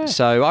 Dynamite. Yeah.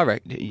 So I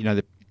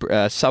reckon,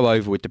 so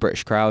over with the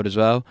British crowd as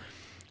well.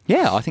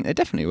 Yeah, I think they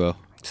definitely will.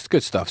 It's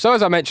good stuff. So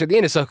as I mentioned, the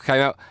Inner Circle came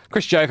out.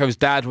 Chris Jericho's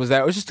dad was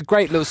there. It was just a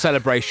great little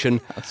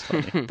celebration.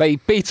 They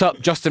beat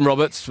up Justin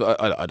Roberts. I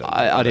don't know.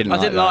 I didn't. I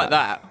didn't like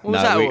that. What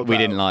was no, that all we about?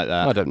 didn't like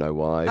that. I don't know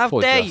why. How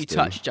Poor dare you Justin.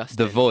 touch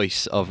Justin? The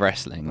voice of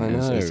wrestling, I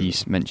as know. you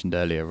mentioned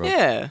earlier, Rob.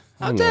 Yeah.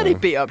 How dare they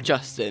beat up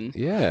Justin?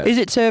 Yeah. Is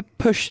it to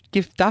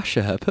give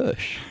Dasher her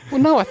push? Well,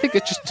 no, I think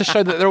it's just to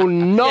show that they're all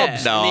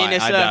knobs. Yeah. In the inner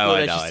circle,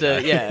 they're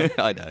just yeah.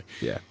 I know.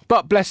 Yeah.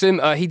 But bless him,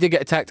 he did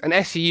get attacked, and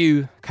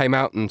SCU came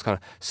out and kind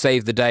of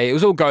saved the day. It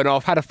was all going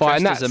off, had a fight,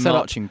 and Dressed that as a set up.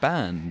 marching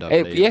band.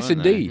 I believe, Yes,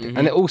 weren't they? indeed,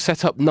 and it all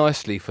set up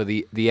nicely for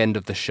the end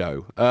of the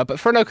show. But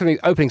for an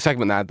opening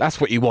segment, now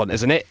that's what you want,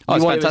 isn't it? Oh, You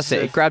it's want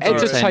fantastic. It grabs your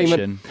entertainment.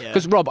 attention.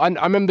 Because Rob, I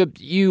remember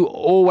you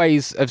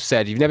always have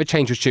said you've never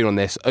changed your tune on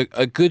this.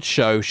 A good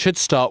show should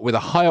start with a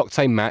high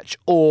octane match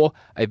or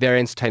a very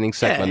entertaining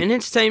segment. Yeah, an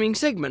entertaining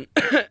segment.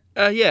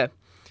 Yeah.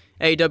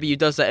 AEW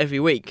does that every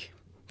week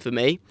for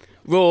me.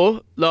 Raw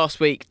last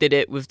week did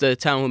it with the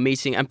town hall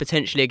meeting, and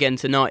potentially again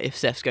tonight if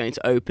Seth's going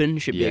to open.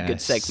 Should be a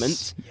good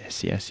segment.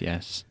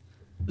 Yes.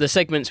 The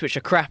segments which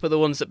are crap are the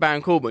ones that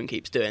Baron Corbin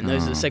keeps doing.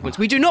 Those are the segments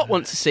we do not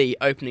want to see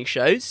opening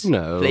shows.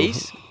 No.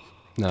 Please.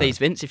 No. Please,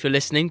 Vince, if you're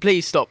listening,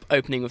 please stop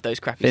opening with those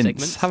crappy Vince,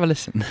 segments. have a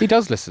listen. He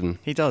does listen.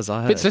 He does.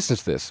 I heard. Vince listens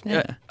to this.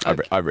 Yeah.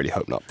 I really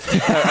hope not.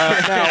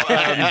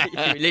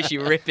 You literally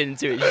rip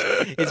into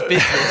his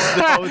business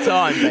the whole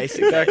time,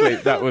 basically. Exactly.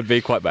 That would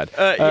be quite bad.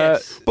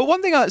 Yes. But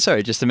one thing,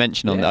 sorry, just to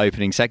mention on the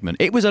opening segment,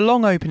 it was a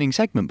long opening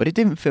segment, but it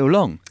didn't feel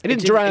long. It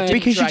didn't drag.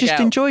 Because you drag just out.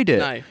 enjoyed it.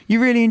 No.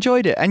 You really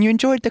enjoyed it, and you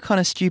enjoyed the kind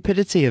of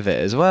stupidity of it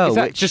as well. Is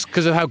that which just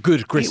because of how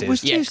good Chris It is?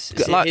 was Yes, just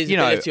it's like, his you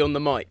know, ability on the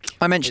mic.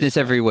 I mention this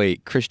every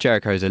week. Chris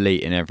Jericho's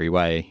elite in every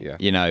way. Yeah.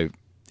 You know,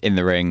 in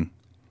the ring,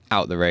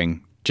 out the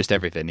ring, just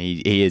everything.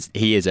 He is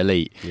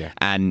elite. Yeah.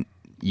 And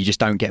you just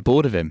don't get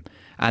bored of him.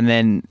 And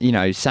then, you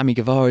know, Sammy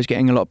Guevara is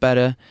getting a lot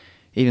better.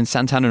 Even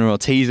Santana and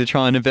Ortiz are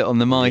trying a bit on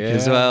the mic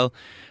as Yeah. well.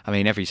 I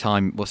mean, every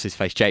time,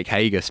 Jake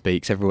Hager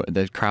speaks,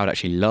 the crowd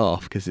actually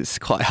laugh because it's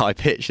quite high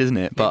pitched, isn't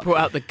it? But He brought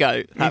out the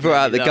goat. he brought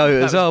out the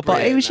goat as well.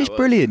 But it was just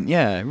brilliant. brilliant.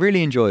 Yeah,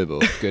 really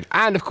enjoyable. Good.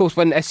 And of course,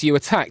 when SU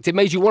attacked, it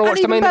made you want to watch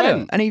the even main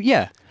better.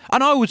 event.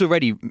 And I was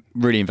already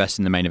really invested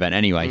in the main event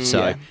anyway,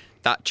 so yeah.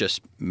 that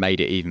just made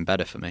it even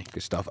better for me.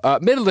 Good stuff.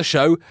 Middle of the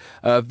show,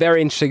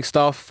 very interesting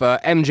stuff.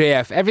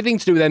 MJF, everything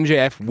to do with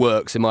MJF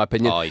works, in my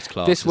opinion. Oh, he's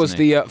class, This was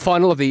isn't he? the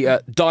final of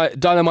the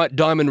Dynamite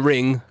Diamond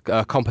Ring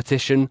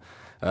competition.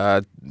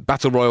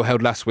 Battle Royal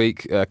held last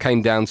week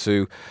came down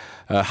to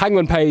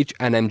Hangman Page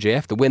and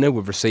MJF. The winner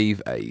would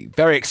receive a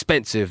very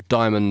expensive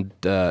diamond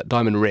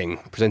ring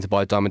presented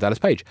by Diamond Dallas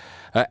Page.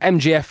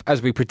 MJF,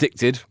 as we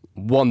predicted,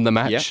 won the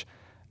match. Yep.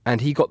 And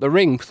he got the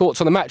ring.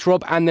 Thoughts on the match,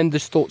 Rob? And then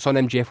just thoughts on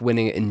MJF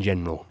winning it in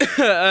general.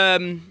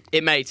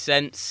 It made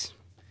sense.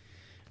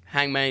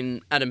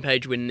 Hangman Adam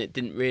Page winning it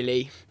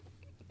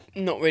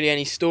not really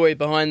any story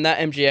behind that.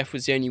 MJF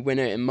was the only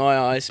winner in my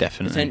eyes.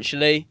 Definitely.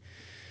 Potentially.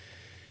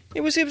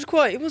 It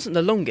wasn't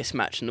the longest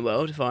match in the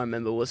world, if I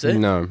remember, was it?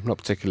 No, not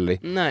particularly.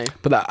 No.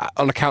 But that,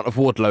 on account of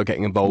Wardlow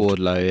getting involved.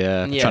 Wardlow,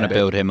 yeah. Yeah. Trying to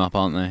build him up,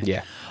 aren't they?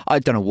 Yeah. I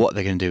don't know what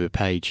they're going to do with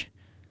Page.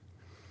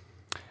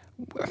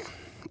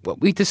 Well,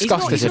 we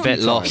discussed this he's a bit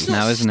lost It's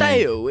now, not isn't he?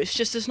 stale. It's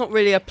just there's not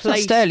really a It's not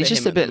place. stale, for he's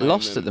just him a bit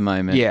lost at the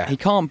moment. Yeah. He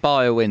can't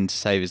buy a win to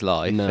save his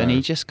life, No. and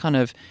he just kind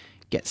of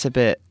gets a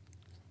bit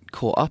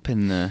caught up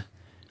in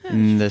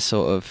the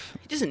sort of...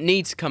 He doesn't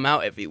need to come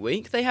out every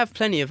week. They have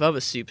plenty of other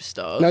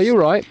superstars. No, you're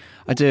right.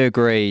 I do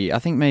agree. I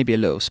think maybe a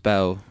little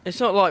spell. It's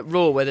not like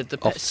Raw where the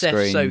Off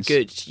Seth's so screens.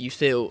 good you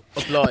feel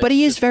obliged. But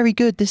he is very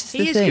good. This is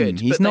He the is thing. good,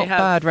 He's but they not a have-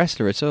 bad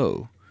wrestler at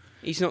all.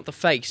 He's not the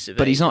face of it.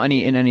 But he's not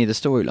in any of the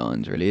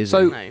storylines, really, is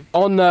So, he? No.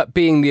 on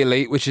Being the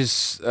Elite, which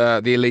is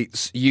the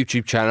Elite's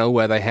YouTube channel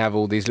where they have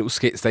all these little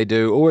skits they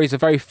do, always a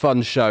very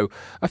fun show.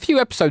 A few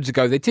episodes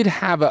ago, they did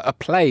have a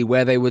play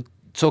where they were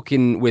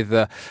talking with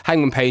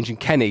Hangman Page and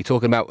Kenny,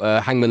 talking about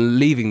Hangman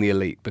leaving the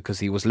Elite because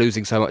he was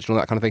losing so much and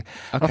all that kind of thing.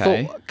 And Okay.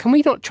 I thought, can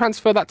we not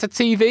transfer that to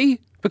TV?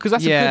 Because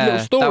that's a good little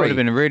story. that would have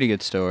been a really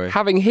good story.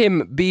 Having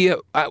him be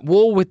at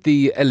war with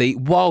the Elite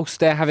whilst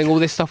they're having all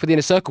this stuff with the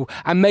Inner Circle,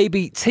 and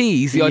maybe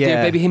tease the idea of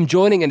Yeah. maybe him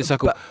joining Inner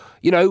Circle.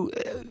 You know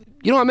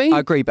what I mean? I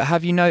agree, but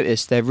have you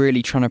noticed they're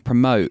really trying to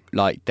promote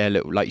like their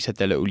little, like you said,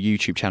 their little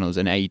YouTube channels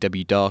and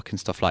AEW Dark and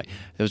stuff like.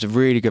 There was a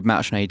really good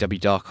match on AEW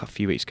Dark a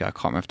few weeks ago. I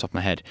can't remember off the top of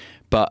my head,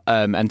 but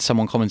and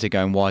someone commented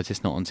going, "Why is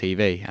this not on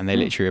TV?" And they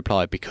literally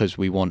replied, "Because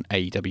we want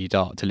AEW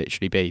Dark to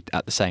literally be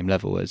at the same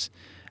level as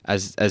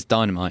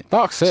Dynamite."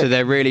 Dark's it. So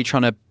they're really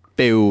trying to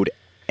build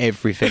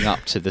everything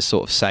up to the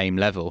sort of same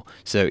level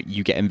so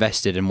you get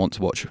invested and want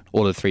to watch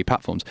all of the three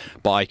platforms.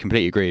 But I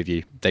completely agree with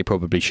you. They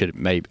probably should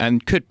maybe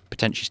and could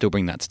potentially still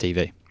bring that to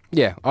TV.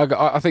 Yeah,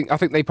 I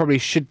think they probably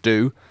should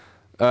do.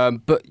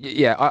 But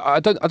yeah, I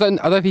don't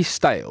know if he's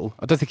stale.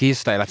 I don't think he is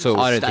stale at all.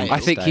 I don't think I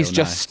he's think he's stale,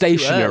 just no. Too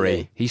stationary.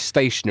 early. He's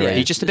stationary. Yeah.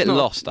 He's just a bit There's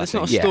not- lost, I There's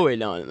think. not a Yeah.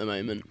 storyline at the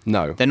moment.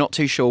 No, They're not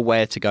too sure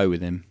where to go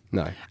with him.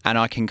 no. And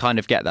I can kind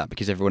of get that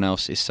because everyone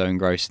else is so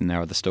engrossed in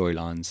their other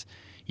storylines.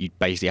 You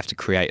basically have to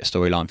create a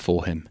storyline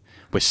for him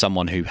with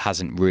someone who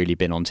hasn't really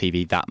been on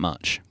TV that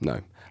much. No.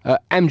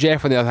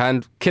 MJF, on the other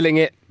hand, killing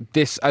it.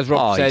 This, as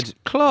Rob Oh, said, he's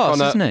class,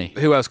 Connor, isn't he?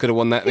 Who else could have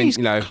won that? I mean, He's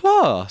you know,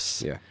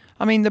 class. Yeah.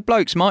 I mean, the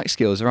bloke's mic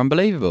skills are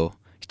unbelievable.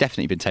 He's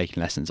definitely been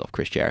taking lessons off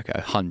Chris Jericho,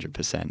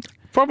 100%.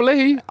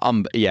 probably.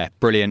 Yeah,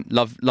 brilliant.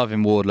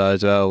 Loving Wardlow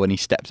as well when he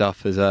stepped up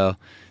as well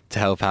to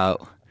help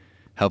out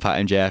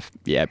MJF.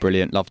 Yeah,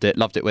 brilliant. Loved it.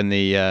 Loved it when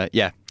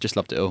just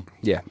loved it all.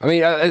 Yeah. I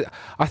mean,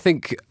 I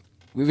think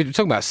we were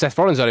talking about Seth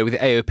Rollins earlier with the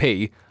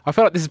AOP. I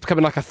feel like this is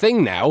becoming like a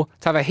thing now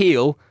to have a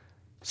heel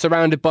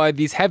surrounded by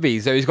these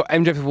heavies. So he's got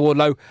MJF with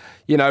Wardlow.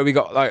 You know, we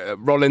got like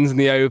Rollins and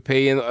the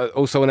AOP, and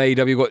also on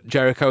AEW we've got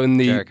Jericho and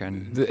the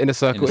Inner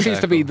Circle. It seems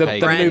to be the Circle.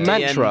 new Brandy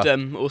mantra.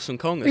 and Awesome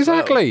Kong as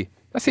Exactly.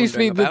 That seems to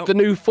be Wandering the about.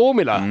 new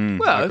formula. I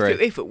Well, agree.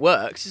 if it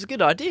works, it's a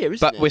good idea, isn't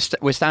But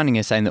it? we're standing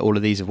here saying that all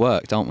of these have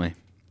worked, aren't we?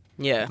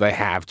 Yeah. They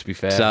have, to be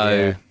fair. So-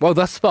 yeah. Well,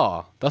 thus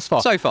far.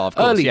 So far, of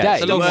course. Early yeah.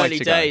 days. It's a long way Early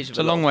to go. days It's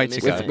a long way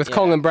to go. With Yeah.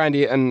 Kong and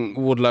Brandy and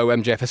Wardlow,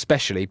 MJF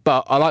especially.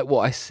 But I like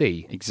what I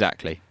see.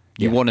 Exactly.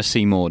 You Yeah. want to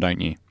see more,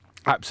 don't you?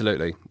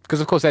 Absolutely. Because,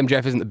 of course,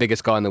 MJF isn't the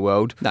biggest guy in the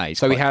world. No, he's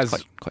so quite, he has,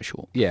 quite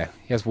short. yeah,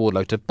 he has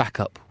Wardlow to back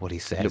up what he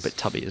says. A little bit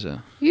tubby as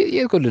well.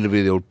 He's got a little bit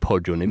of the old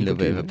podge on him. A little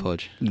bit of doesn't a he?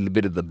 podge. A little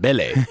bit of the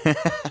belly.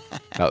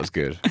 That was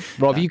good.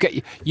 Rob,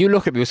 you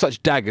look at me with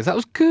such daggers. That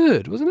was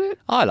good, wasn't it?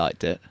 I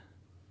liked it,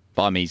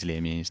 but I'm easily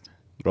amused.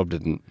 Rob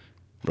didn't.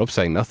 Rob's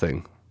saying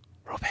nothing.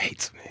 Rob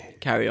hates me.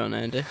 Carry on,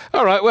 Andy.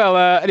 All right, well,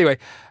 anyway,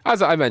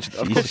 as I mentioned,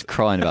 of He's course, just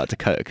crying about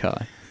Dakota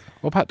Kai.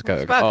 what about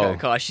Dakota? Back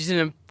Kai, she's in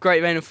a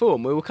great vein of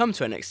form. We will come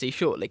to NXT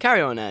shortly.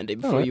 Carry on, Andy,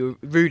 before Alright. you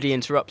were rudely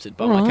interrupted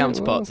by my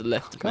counterpart to the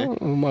left of me.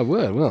 Oh, my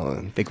word.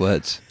 Well, Big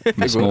words.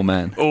 I'm a small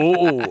man.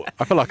 oh,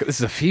 I feel like this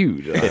is a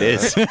feud. It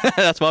is.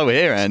 That's why we're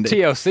here, Andy.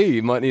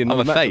 TLC might need I'm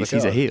another a match on the face.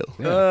 He's a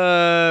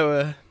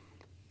card. heel.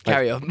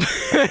 Carry on.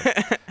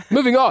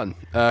 Moving on,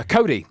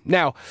 Cody.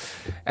 Now,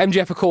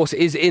 MJF, of course,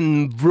 is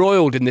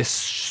embroiled in this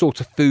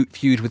sort of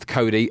feud with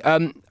Cody.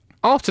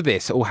 After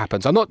this all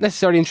happens, I'm not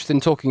necessarily interested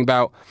in talking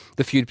about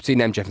the feud between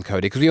MJF and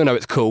Cody, because we all know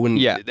it's cool and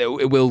Yeah.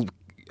 it will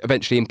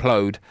eventually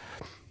implode.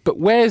 But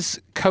where's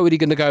Cody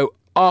going to go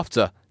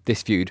after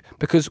this feud?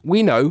 Because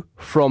we know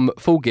from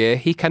Full Gear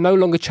he can no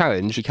longer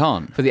challenge He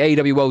can't. for the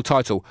AEW World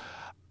title.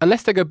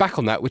 Unless they go back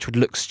on that, which would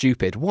look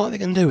stupid. What are they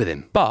going to do with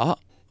him? But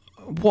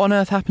what on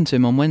earth happened to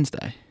him on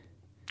Wednesday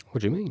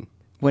What do you mean?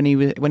 when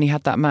he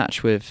had that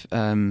match with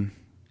that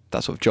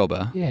sort of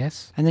jobber?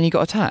 Yes. And then he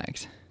got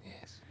attacked.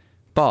 Yes.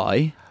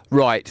 By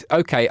Right.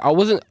 Okay. I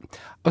was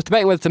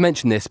debating whether to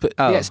mention this, but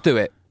let's do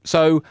it.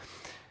 So,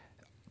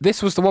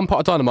 this was the one part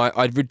of Dynamite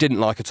I didn't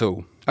like at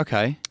all.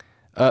 Okay.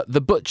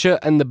 The Butcher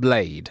and the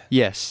Blade.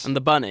 Yes. And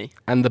the bunny.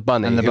 And the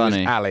Bunny. And the who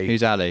bunny. Was Ali.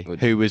 Who's Ali?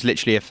 Who was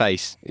literally a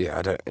face. Yeah,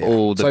 I don't... Yeah.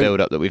 All the So,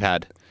 build-up that we've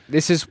had.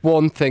 This is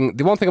one thing...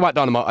 The one thing about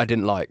Dynamite I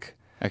didn't like.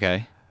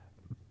 Okay.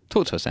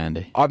 Talk to us,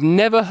 Andy. I've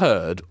never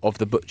heard of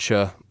the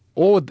Butcher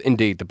or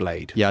indeed the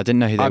Blade. Yeah, I didn't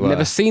know who they I've were.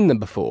 never seen them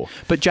before.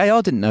 But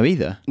JR didn't know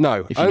either.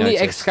 No, if you only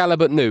notice.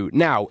 Excalibur knew.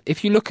 Now,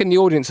 if you look in the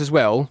audience as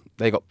well,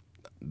 they got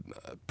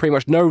pretty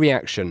much no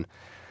reaction.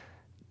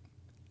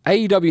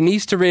 AEW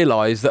needs to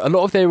realise that a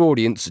lot of their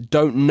audience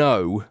don't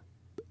know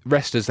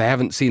wrestlers they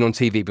haven't seen on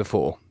TV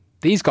before.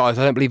 These guys,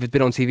 I don't believe, have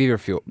been on TV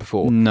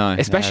before. No,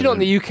 they especially not in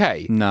the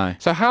UK. No.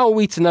 So how are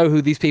we to know who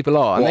these people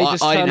are? And Well, they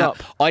just I turn didn't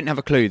up. I didn't have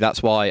a clue.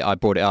 That's why I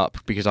brought it up,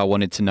 because I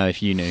wanted to know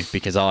if you knew.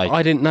 Because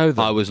I didn't know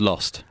them. I was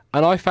lost.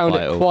 And I found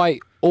By it all. quite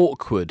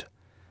awkward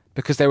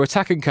because they were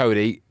attacking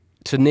Cody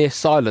to near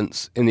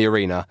silence in the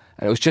arena,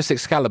 and it was just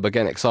Excalibur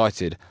getting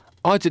excited.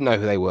 I didn't know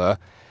who they were,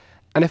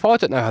 and if I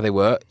don't know how they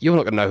were, you're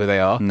not going to know who they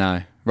are.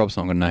 No, Rob's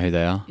not going to know who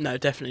they are. No,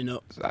 definitely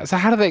not. So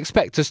how do they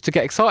expect us to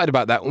get excited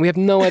about that when we have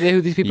no idea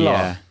who these people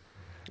Yeah. are?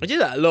 I do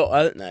that a lot,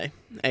 don't they?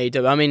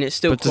 AEW. I mean, it's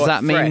still But does quite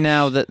that mean fresh.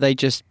 now that they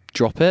just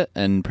drop it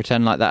and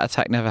pretend like that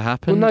attack never Well,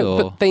 happened? no,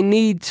 or? but they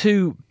need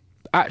to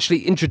actually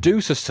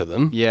introduce us to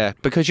them. Yeah,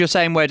 because you're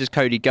saying where does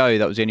Cody go?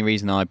 That was the only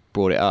reason I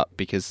brought it up,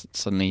 because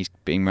suddenly he's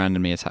being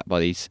randomly attacked by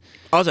these.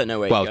 I don't know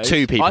where Well, he goes.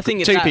 two people- I think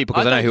it's two that- people,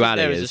 'cause I know don't who think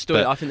Ali there is, a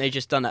story. but- I think they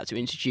just done that to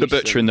introduce The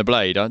Butcher them. and the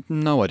Blade. I have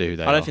no idea who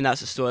they are. I don't think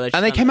that's a story.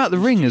 And they came out the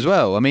ring as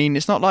well. I mean,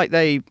 it's not like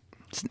they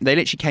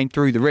literally came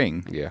through the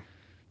ring. Yeah.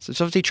 So it's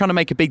obviously trying to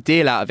make a big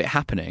deal out of it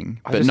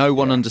happening, but just- no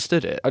one yeah.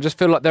 understood it. I just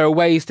feel like there are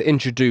ways to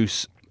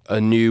introduce a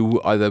new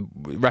either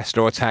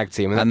wrestler or tag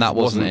team, And that just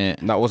wasn't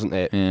it. That wasn't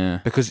it. Yeah.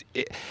 Because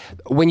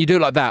when you do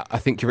it like that, I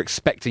think you're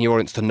expecting your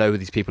audience to know who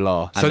these people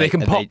are, so And they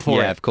can pop for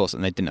yeah, it. of course,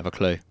 and they didn't have a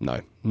clue.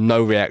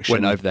 No reaction.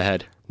 Went over their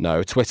head.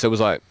 No, Twitter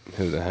was like,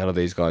 who the hell are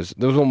these guys?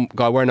 There was one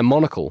guy wearing a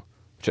monocle,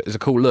 which is a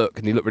cool look,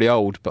 and he looked really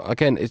old. But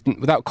again,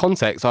 without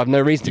context, I have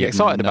no reason to get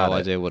excited about No it.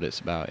 idea what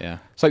it's about, yeah.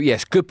 So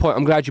yes, good point.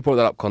 I'm glad you brought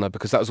that up, Connor,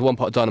 because that was the one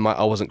part of Dynamite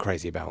I wasn't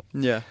crazy about.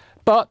 Yeah.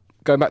 But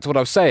going back to what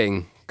I was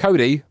saying,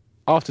 Cody,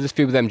 after this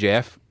feud with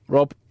MJF,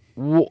 Rob,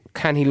 what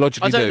can he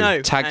logically I don't do?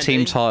 know. Tag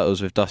team Andy?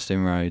 titles with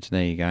Dustin Rhodes.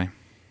 There you go.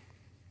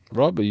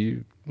 Rob, are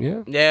you?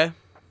 Yeah. Yeah,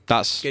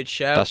 That's good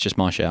shout. That's just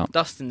my shout.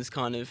 Dustin's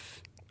kind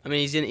of. I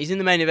mean, he's in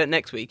the main event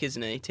next week,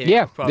 isn't he? Team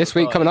Yeah, Private this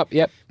week Party. coming up.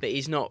 Yep. But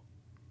he's not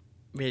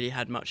really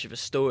had much of a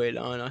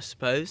storyline, I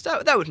suppose.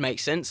 That would make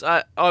sense.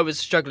 I was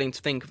struggling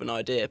to think of an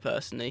idea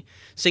personally.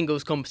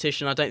 Singles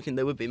competition, I don't think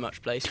there would be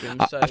much place for him.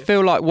 So I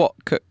feel like what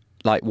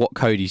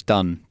Cody's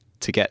done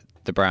to get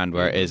the brand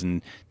where it is,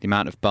 and the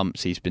amount of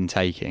bumps he's been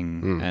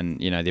taking, and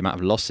the amount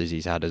of losses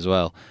he's had as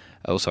well.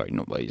 Oh, sorry, I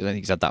don't think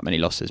he's had that many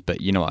losses,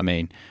 but you know what I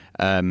mean.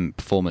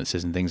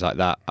 Performances and things like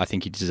that. I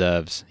think he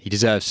deserves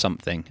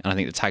something, and I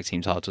think the tag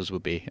team titles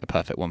would be a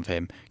perfect one for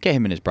him. Get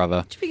him and his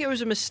brother. do you think it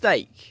was a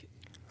mistake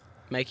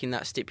making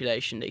that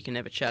stipulation that he can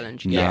never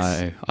challenge again?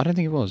 No, I don't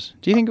think it was.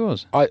 Do you think it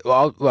was?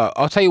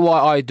 I'll tell you why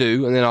I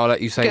do, and then I'll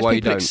let you say Gets why you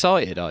people don't.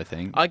 excited, I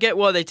think. I get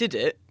why they did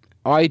it,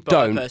 I but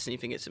I don't, personally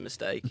think it's a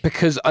mistake.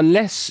 because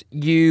unless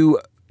you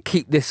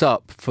keep this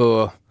up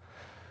for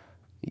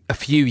a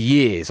few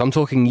years, I'm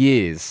talking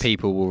years.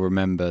 People will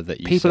remember that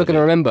you People are said going to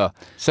it. remember.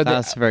 So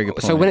That's a very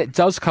good So when point. it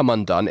does come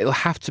undone, it'll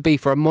have to be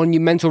for a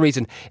monumental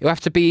reason. It'll have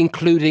to be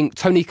including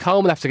Tony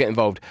Khan will have to get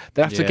involved.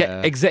 They'll have to Yeah.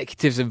 get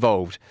executives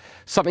involved.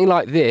 Something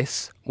like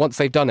this, once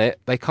they've done it,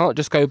 they can't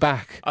just go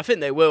back. I think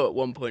they will at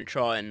one point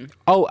try and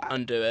Oh,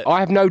 undo it. I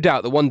have no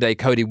doubt that one day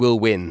Cody will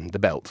win the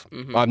belt.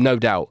 I have no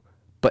doubt.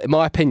 But in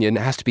my opinion,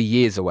 it has to be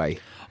years away.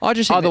 I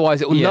just think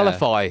Otherwise, it will yeah.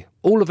 nullify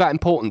all of that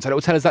importance, and it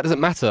will tell us that doesn't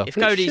matter. If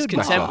Cody's should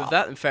content matter. with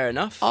that, then fair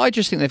enough. I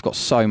just think they've got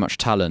so much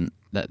talent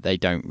that they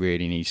don't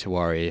really need to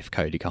worry if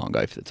Cody can't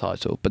go for the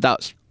title. But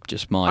that's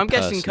just my I'm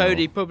guessing personal-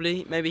 Cody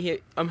probably,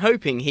 I'm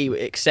hoping he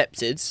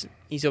accepted.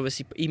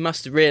 He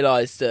must have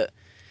realised that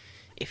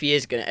if he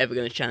is ever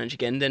going to challenge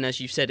again, then as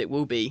you've said, it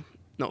will be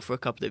not for a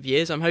couple of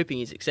years. I'm hoping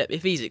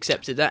if he's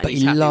accepted that, But and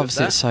he's he happy loves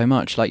with it that. so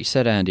much. Like you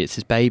said, Andy, it's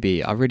his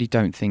baby. I really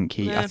don't think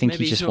he... Yeah, I think he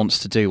maybe just he's not- wants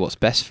to do what's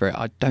best for it.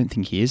 I don't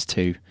think he is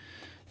too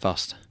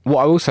fussed.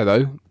 What I will say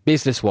though,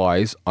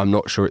 business-wise, I'm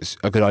not sure it's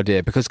a good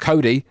idea because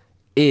Cody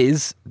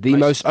is the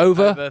most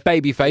over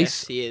babyface,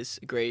 Yes, he is.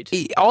 Agreed.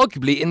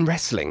 arguably in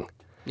wrestling.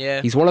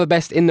 Yeah. He's one of the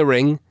best in the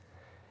ring.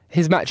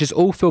 His matches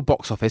all fill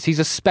box office. He's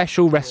a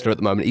special wrestler at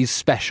the moment. He's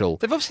special.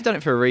 They've obviously done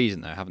it for a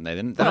reason, though, haven't they?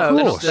 Of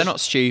course. They're not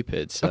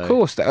stupid. So Of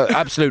course,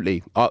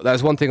 absolutely.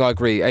 That's one thing I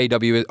agree.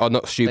 AEW are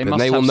not They stupid. must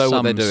They will have know what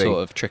some they're doing.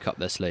 sort of trick up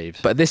their sleeves.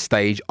 But at this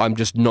stage, I'm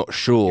just not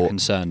sure.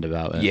 Concerned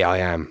about it. Yeah, I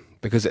am.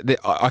 Because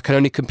I can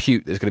only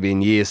compute there's going to be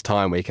in years'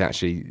 time where you can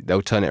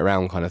they'll turn it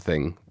around kind of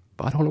thing.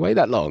 But I don't want to wait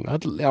that long.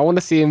 I want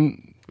to see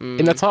him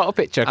in the title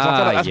picture because I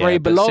feel like that's where he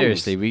but belongs.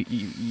 seriously,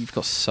 you've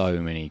got so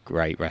many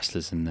great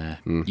wrestlers in there.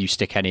 You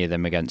stick any of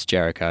them against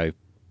Jericho,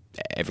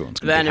 everyone's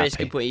going The to be anime is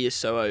happy. completely is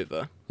so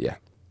over. Yeah.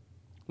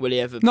 Will he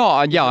ever?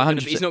 No, yeah,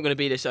 he's not going to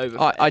be this over.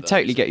 I forever,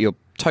 totally is get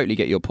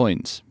he? your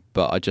points,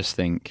 but I just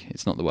think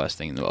it's not the worst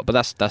thing in the world. But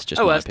that's just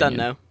Oh, my well, that's done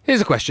opinion. now.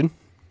 Here's a question.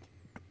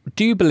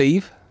 Do you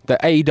believe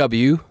that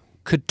AEW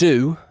could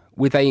do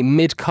with a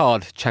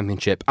mid-card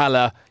championship, a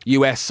la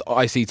US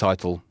IC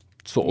title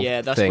sort of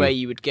Yeah, that's thing? where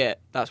you would get.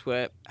 That's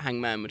where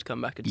Hangman would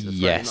come back into the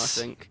Yes.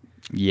 throne, I think.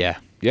 Yeah,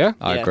 Yeah?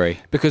 I Yeah. agree.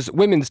 Because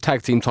women's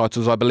tag team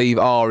titles, I believe,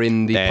 are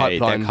in the They're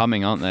pipeline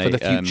coming, aren't they? for the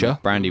future.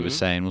 Brandy was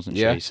saying, wasn't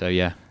Yeah. she? So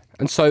yeah.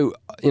 And so,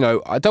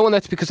 I don't want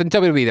that to, because in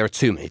WWE there are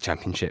too many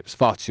championships,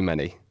 far too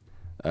many.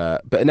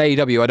 But in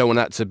AEW, I don't want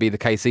that to be the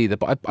case either.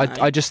 But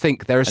I just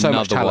think there is so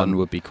much Another talent. one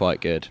would be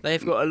quite good.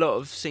 They've got a lot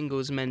of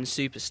singles men's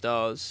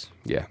superstars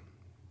Yeah,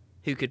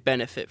 who could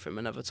benefit from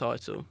another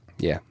title.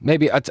 yeah.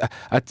 Maybe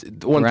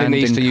one thing they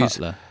used to use.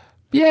 Cutler.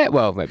 Yeah,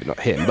 well, maybe not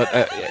him, but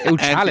he'll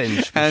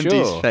challenge for Andy's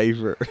sure.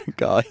 favourite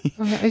guy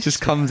it's- just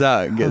comes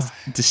out and gets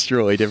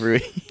destroyed every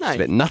week. It's a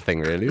bit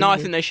nothing, really. No, I isn't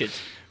it? think they should.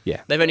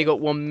 Yeah, They've only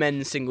got one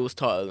men's singles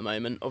title at the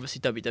moment.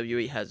 Obviously,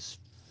 WWE has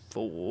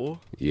 4.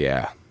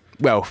 yeah.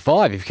 Well,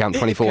 5 if you count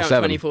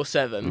 24/7.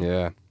 24/7.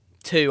 Yeah.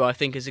 2, I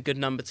think, is a good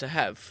number to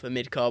have, a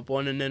mid-card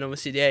one, and then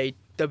obviously the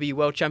AEW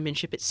World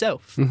Championship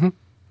itself.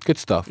 Good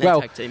stuff. Their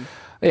Well, tag team.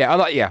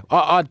 yeah,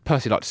 I'd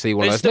personally like to see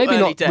one It's of those. still Maybe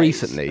early not days,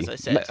 recently, as I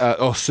said.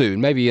 or soon.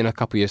 Maybe in a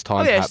couple of years' time.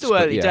 Oh yeah, perhaps, it's still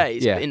but early yeah,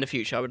 days, Yeah, but in the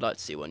future, I would like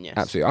to see one. Yes,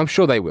 absolutely. I'm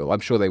sure they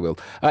will.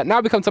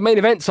 Now becomes the main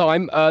event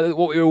time.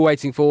 What we were all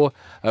waiting for.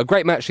 A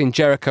great match between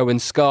Jericho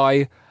and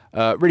Sky.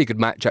 Really good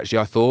match, actually.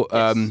 I thought.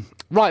 Yes.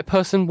 Right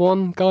person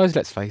won, guys.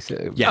 Let's face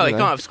it. Yeah. Oh, You you know.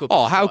 can't have Scorpio.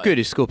 Oh, how Sky. good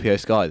is Scorpio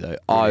Sky though?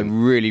 I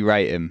really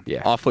rate him.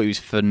 Yeah. I thought he was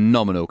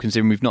phenomenal.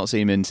 Considering we've not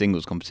seen him in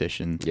singles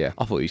competition. Yeah.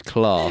 I thought he was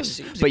class.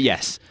 it was But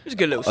yes, It was a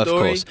good little of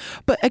story. course.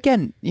 But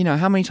again,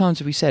 how many times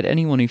have we said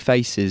anyone who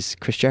faces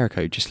Chris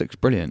Jericho just looks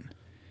brilliant?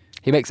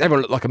 He makes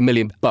everyone look like $1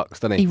 million,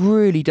 doesn't He he?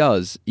 really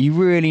does. You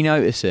really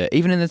notice it.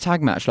 Even in the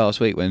tag match last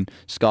week when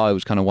Sky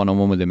was kind of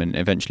one-on-one with him and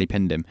eventually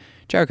pinned him,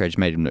 Jericho just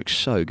made him look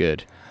so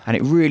good. And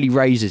it really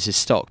raises his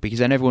stock because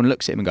then everyone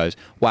looks at him and goes,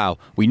 wow,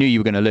 we knew you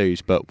were going to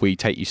lose, but we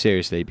take you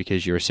seriously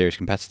because you're a serious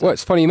competitor. Well,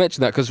 it's funny you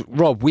mentioned that because,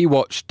 Rob, we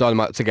watched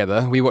Dynamite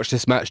together. We watched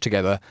this match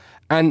together.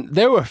 And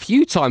there were a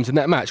few times in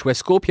that match where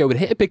Scorpio would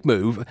hit a big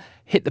move,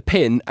 hit the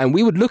pin, and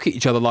we would look at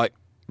each other like,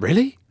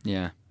 really?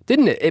 Yeah.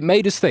 Didn't it? It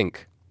made us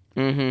think.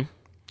 Mm-hmm.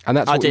 And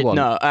that's I what we did want.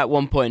 no. At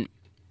one point,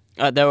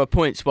 there were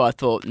points where I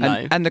thought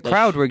no. And the they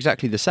crowd sh- were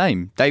exactly the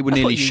same. They were That's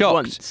nearly what you shocked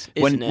want,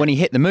 isn't it? when he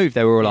hit the move.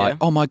 They were all like, Yeah.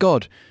 "Oh my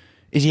god,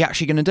 is he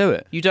actually going to do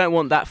it?" You don't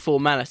want that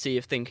formality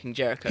of thinking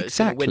Jericho's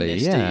going to win Exactly.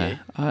 this, do Yeah.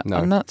 you? No.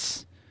 And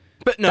that's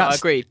But no, I that's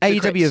agree. It's a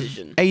great AEW.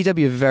 decision.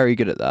 AEW are very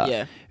good at that.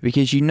 Yeah.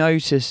 Because you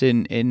notice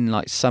in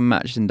like some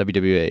matches in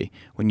WWE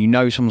when you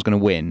know someone's going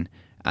to win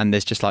and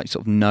there's just like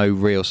sort of no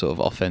real sort of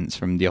offense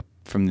from the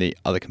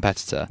other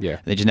competitor. Yeah.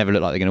 They just never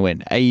look like they're going to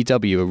win.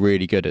 AEW are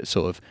really good at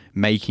sort of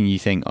making you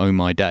think, oh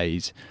my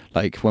days.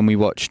 Like when we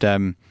watched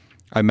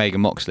Omega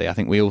Moxley, I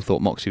think we all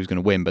thought Moxley was going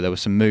to win, but there were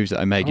some moves that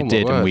Omega Oh my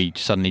did, word. and we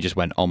suddenly just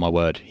went, "Oh my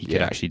word, he could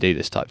Yeah. actually do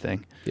this type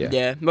thing."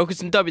 Yeah, well, because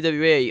in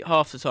WWE,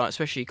 half the time,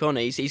 especially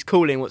Connie, he's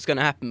calling what's going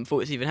to happen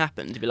before it's even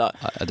happened. To be like,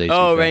 I do. to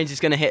oh, be fair. Reigns is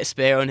going to hit a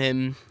spear on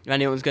him,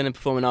 Randy Orton's going to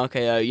perform an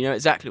RKO. You know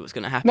exactly what's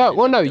going to happen. No, in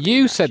well, no, WWE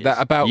you said that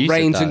matches. about You said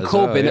Reigns that and as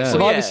Corbin well, at yeah.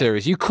 Survivor Yeah.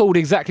 Series. You called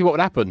exactly what would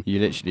happen. You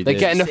literally They did.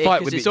 get in a fight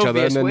Because with it's each other.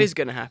 obvious And then, what is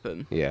going to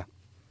happen. yeah.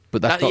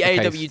 But that's That not the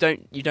the AEW, case.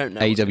 you don't know.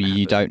 what's AEW, gonna you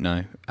happen. don't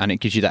know, and it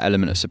gives you that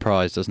element of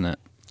surprise, doesn't it?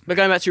 But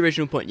going back to your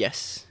original point,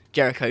 yes,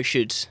 Jericho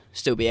should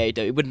still be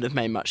AEW. It wouldn't have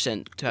made much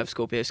sense to have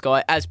Scorpio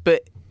Sky.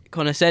 But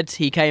Connor said,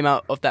 he came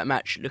out of that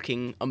match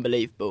looking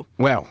unbelievable.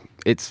 Well,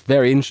 it's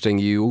very interesting.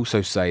 You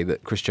also say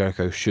that Chris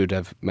Jericho should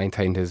have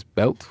maintained his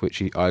belt,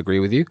 which I agree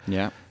with you.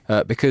 Yeah.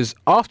 Because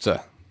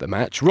after the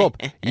match, Rob,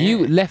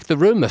 you left the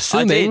room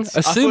assuming I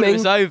thought it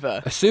was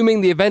over.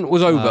 assuming the event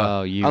was over,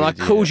 Oh, you and I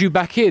idiot. called you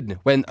back in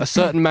when a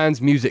certain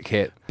man's music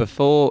hit.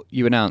 Before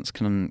you announce,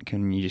 can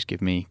you just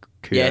give me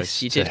kudos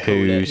Yes, you to did call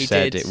who it. He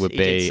said did. it would He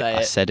did be? say I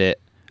it. said it.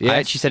 Yes. I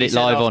actually said He it said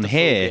live after on full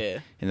here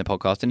year. in the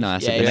podcast, didn't I? I Yeah,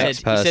 said he the said, next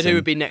he person said who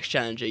would be next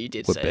challenger. You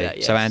did would say be. that,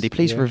 yes. So Andy,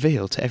 please Yeah.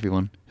 reveal to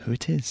everyone who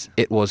it is.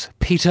 It was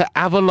Peter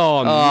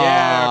Avalon.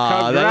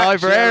 Ah, the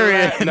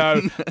librarian.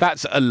 No,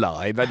 that's a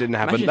lie. That didn't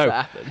happen. Imagine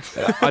No, if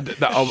that happened.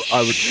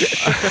 I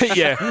would.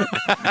 Yeah.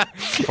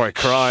 Before I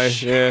cry.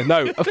 Yeah.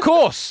 No, of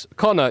course,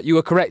 Connor, you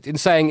were correct in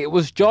saying it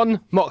was John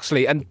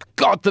Moxley, and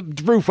God, the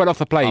roof went off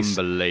the place.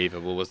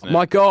 Unbelievable, wasn't it?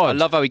 My God. I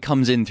love how he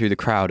comes in through the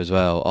crowd as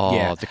well. Oh,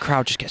 Yeah. the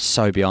crowd just gets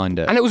so behind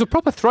it. And it was a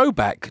proper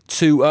throwback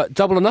to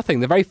Double or Nothing,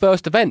 the very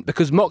first event,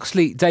 because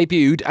Moxley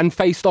debuted and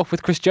faced off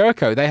with Chris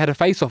Jericho. They had a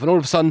face-off, and all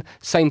of a sudden,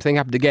 same thing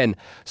happened again.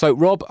 So,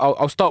 Rob,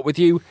 I'll start with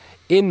you.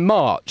 In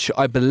March,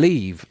 I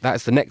believe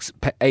that's the next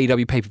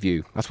AEW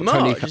pay-per-view. That's what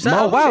Tony... March? Is that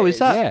Oh, what wow, it is is?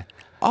 that? Yeah. Yeah.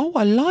 Oh,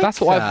 I like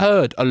That's what that. I've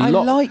heard a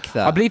lot. I like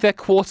that. I believe they're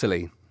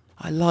quarterly.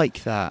 I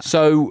like that.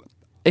 So,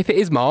 if it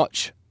is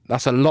March...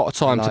 That's a lot of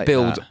time I to like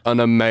build that. an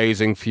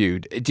amazing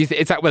feud.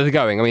 Is that where they're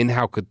going? I mean,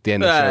 how could they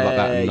end the show like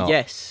that and not?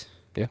 Yes.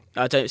 Yeah.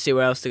 I don't see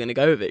where else they're going to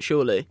go with it.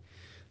 Surely,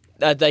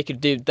 they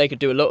could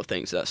do a lot of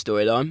things to that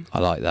storyline. I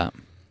like that.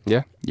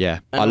 Yeah. Yeah.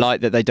 And I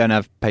like that they don't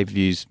have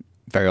pay-per-views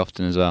very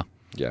often as well.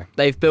 Yeah.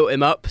 They've built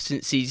him up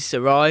since he's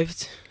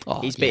arrived. Oh,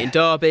 He's beaten yeah.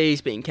 Darby,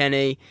 he's beaten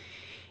Kenny.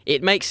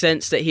 It makes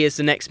sense that he is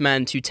the next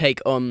man to take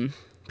on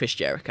Chris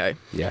Jericho.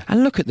 Yeah.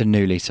 And look at the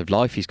new lease of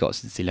life he's got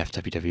since he left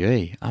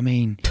WWE. I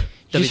mean,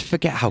 you just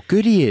forget how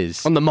good he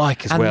is. On the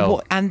mic as and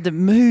well. and the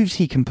moves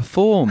he can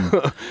perform.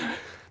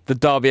 The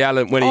Darby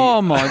Allin when he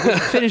Oh my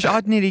god! Finish.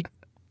 I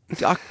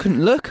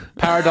couldn't look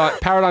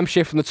paradigm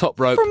shift from the top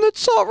rope, from the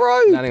top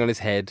rope, landing on his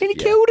head. and he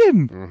Yeah. killed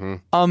him. Mm-hmm.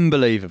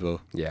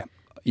 Unbelievable. Yeah.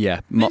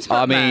 Yeah. Vince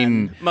I McMahon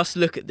mean, must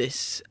look at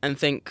this and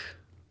think,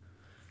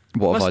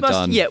 what have I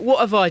done? Yeah, what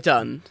have I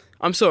done?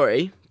 I'm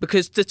sorry,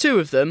 because the two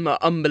of them are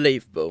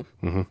unbelievable.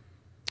 Mhm.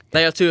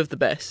 They are two of the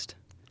best.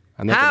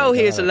 And they're How gonna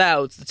he go has out.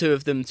 allowed the two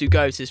of them to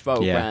go to this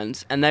rival Yeah.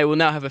 brand, and they will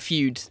now have a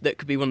feud that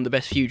could be one of the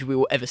best feuds we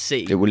will ever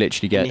see It will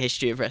literally in the get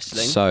history of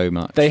wrestling. so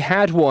much. They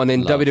had one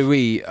in Love.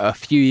 WWE a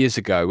few years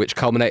ago, which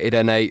culminated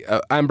in a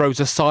Ambrose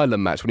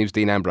Asylum match when he was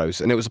Dean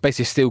Ambrose, and it was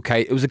basically a steel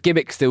cage. It was a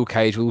gimmick steel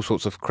cage with all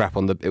sorts of crap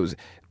on the. It was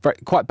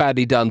quite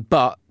badly done,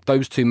 but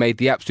those two made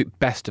the absolute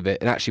best of it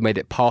and actually made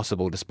it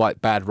passable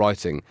despite bad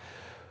writing.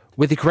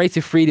 With the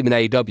creative freedom in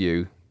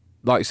AEW,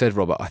 like you said,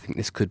 Robert, I think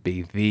this could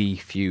be the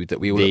feud that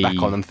we all look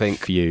back on and think,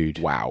 feud.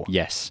 wow.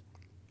 Yes,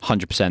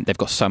 100%. They've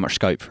got so much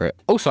scope for it.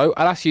 Also,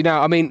 I'll ask you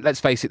now, I mean, let's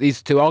face it,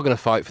 these two are going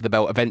to fight for the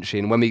belt eventually,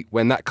 and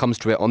when that comes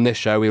to it on this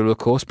show, we will, of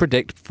course,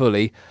 predict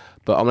fully,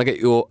 but I'm going to get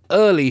your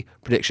early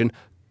prediction.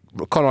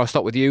 Connor, I'll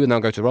start with you, and then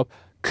I'll go to Rob.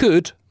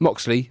 Could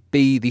Moxley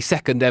be the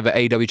second ever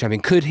AEW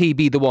champion? Could he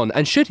be the one,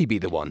 and should he be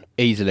the one?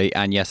 Easily,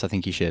 and yes, I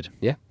think he should.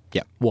 Yeah?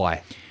 Yeah.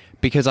 Why?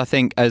 Because I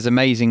think as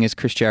amazing as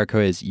Chris Jericho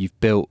is, you've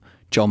built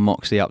John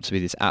Moxley up to be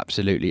this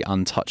absolutely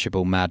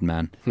untouchable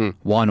madman.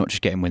 Why not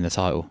just get him win the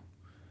title?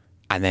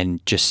 And then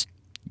just,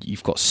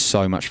 you've got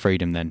so much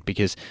freedom then,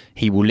 because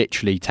he will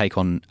literally take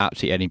on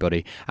absolutely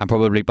anybody. And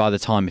probably by the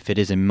time, if it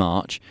is in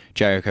March,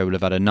 Jericho will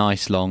have had a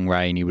nice long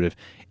reign. He would have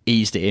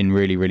eased it in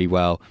really, really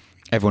well.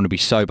 Everyone will be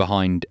so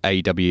behind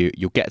AEW.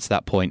 You'll get to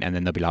that point and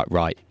then they'll be like,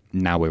 right,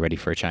 now we're ready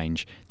for a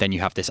change. Then you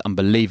have this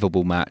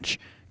unbelievable match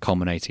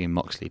culminating in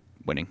Moxley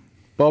winning.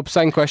 Bob,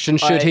 same question.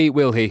 Should he?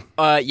 Will he?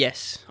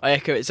 Yes, I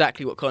echo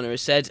exactly what Connor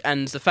has said,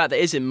 and the fact that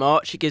it is in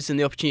March, it gives them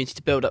the opportunity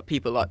to build up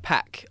people like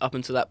Pac up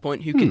until that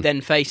point, who could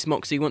then face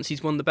Moxley once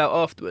he's won the belt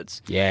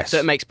afterwards. Yes. So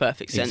it makes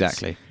perfect sense.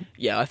 Exactly.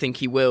 Yeah, I think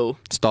he will.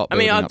 Start I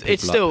mean, building up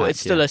it's people still like Pac, it's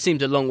still yeah. it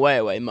seems a long way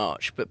away,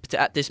 March, but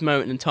at this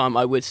moment in time,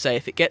 I would say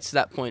if it gets to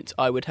that point,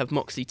 I would have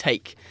Moxley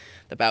take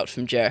the bout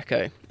from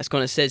Jericho. As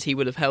Connor says, he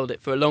would have held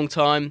it for a long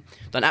time,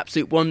 done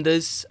absolute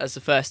wonders as the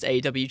first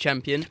AEW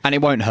champion. And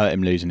it won't hurt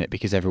him losing it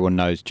because everyone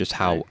knows just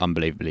how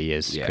unbelievable he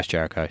is, Yeah. Chris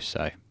Jericho.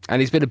 So And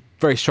he's been a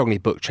very strongly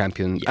booked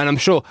champion. And I'm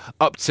sure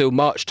up till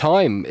March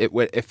time,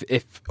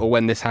 if or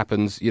when this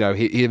happens, you know,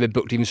 he'd have been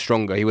booked even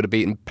stronger. He would have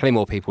beaten plenty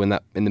more people in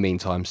the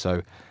meantime.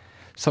 So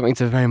something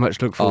to very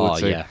much look forward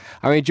to. Yeah.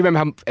 I mean, do you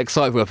remember how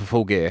excited we were for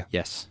Full Gear?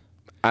 yes.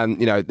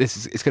 And, you know,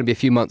 it's going to be a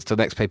few months till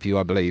the next pay-per-view,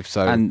 I believe.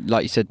 So And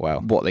like you said,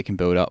 Wow. what they can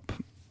build up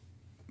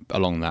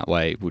along that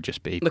way will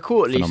just be The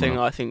quarterly phenomenal. thing,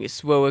 I think,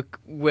 is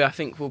I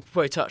think we'll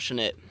probably touch on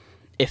it,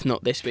 if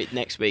not this week,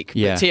 next week.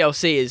 Yeah. But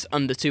TLC is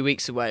under 2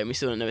 weeks away, and we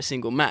still don't have a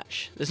single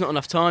match. There's not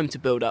enough time to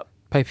build up.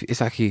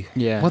 exactly.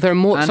 Yeah. Well, there are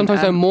more. And- sometimes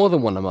there are and- more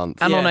than one a month.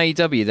 And on Yeah.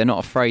 AEW, they're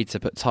not afraid to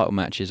put title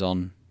matches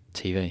on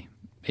TV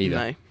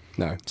either.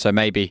 No. No. So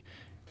maybe,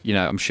 you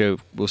know, I'm sure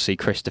we'll see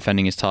Chris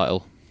defending his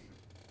title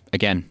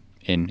again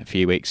in a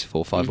few weeks,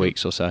 4 or 5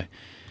 weeks or so.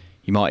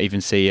 You might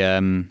even see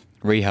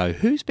Riho,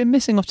 who's been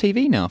missing off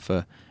TV now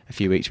for a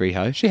few weeks,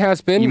 Riho. She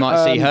has been. You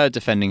might see her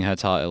defending her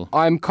title.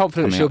 I'm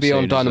confident coming she'll up be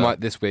on soon as well.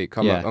 Dynamite this week.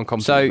 I'm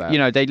confident So, of that. you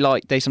know,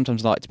 they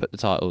sometimes like to put the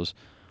titles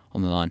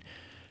on the line.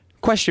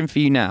 Question for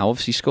you now.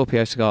 Obviously,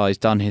 Scorpio Sky's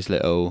done his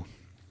little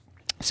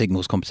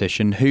singles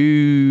competition.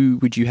 Who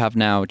would you have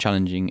now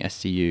challenging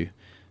SCU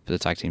for the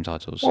tag team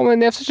titles? Well, I mean,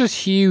 they have such a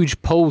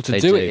huge pool to They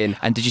do it in.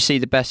 And did you see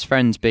the Best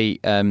Friends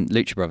beat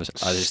Lucha Brothers?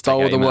 I just Stole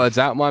take out the your words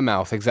out of my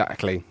mouth,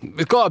 exactly.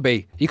 It's got to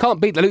be. You can't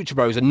beat the Lucha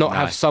Bros and not mouth.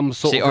 have some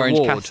sort See of Orange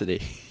reward.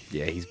 Cassidy.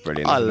 Yeah, he's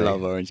brilliant. I isn't he?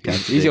 love Orange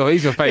Cassidy. He's your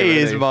favourite. He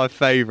is isn't my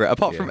favourite.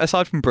 Yeah.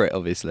 Aside from Britt,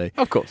 obviously.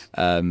 Of course.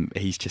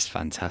 He's just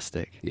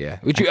fantastic. Yeah.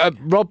 Would you,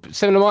 Rob,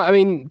 similar? I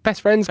mean,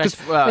 best friends because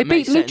they It beat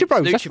makes Lucha sense.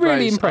 Bros. Lucha That's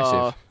really Bros impressive.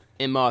 are,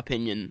 in my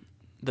opinion,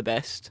 the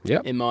best.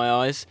 Yep. In my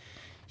eyes.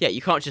 Yeah, you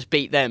can't just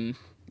beat them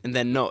and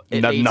then not. It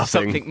No, leads to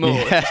nothing. something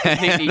more. Just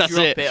completely That's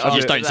drop it. it. I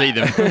just after don't see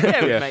that. them. Yeah,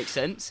 it would Yeah. make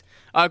sense.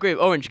 I agree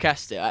with Orange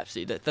Cassidy,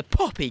 absolutely. The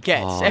pop he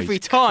gets Oh, every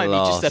he's time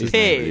class, he just isn't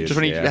he? appears. Just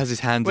when he Yeah. has his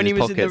hands When in he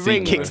his was in the pockets, and he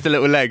ring kicks with- the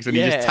little legs when he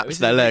Yeah, just it taps was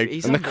their in the- leg.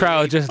 he's And the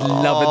crowd just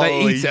love it. They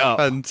Oh, eat he's it up.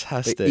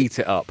 fantastic. They eat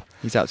it up.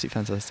 He's absolutely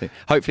fantastic.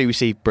 Hopefully we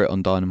see Britt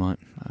on Dynamite.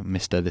 I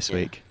missed her this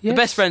week. The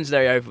best friends are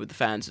very over with the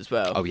fans as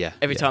well. Oh, yeah,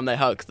 Every yeah. time they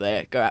hug,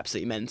 they go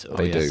absolutely mental.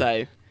 They do.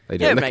 So They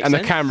do. yeah, and it the, makes and the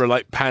sense. camera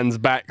like pans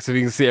back so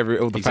you can see all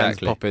the Exactly. fans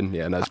pop in.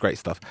 Yeah, no, it's great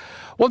stuff.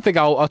 One thing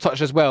I'll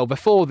touch as well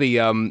before the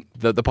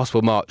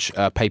possible March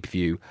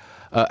pay-per-view.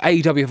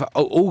 AEW have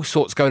all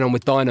sorts going on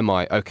with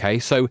Dynamite, okay?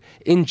 So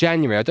in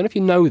January, I don't know if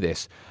you know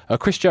this,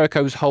 Chris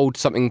Jericho's hold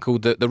something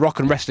called the Rock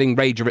and Wrestling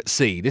Rager at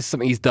Sea. This is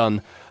something he's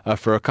done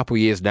for a couple of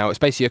years now. It's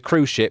basically a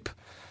cruise ship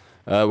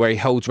where he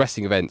holds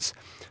wrestling events.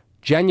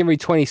 January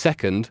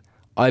 22nd,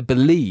 I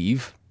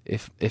believe,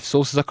 if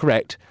sources are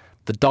correct,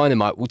 the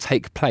Dynamite will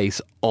take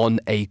place on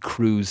a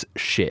cruise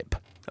ship.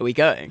 Are we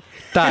going?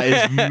 That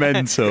is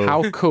mental.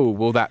 How cool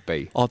will that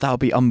be? Oh, that would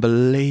be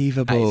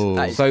unbelievable.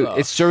 That is So class.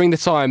 it's during the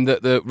time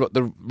that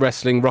the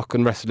wrestling, rock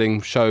and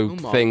wrestling show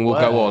my thing will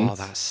go on. Oh,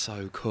 that's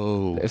so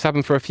cool. It's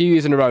happened for a few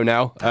years in a row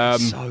now.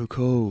 That's so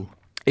cool.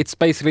 It's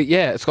basically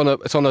it's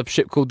on a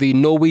ship called the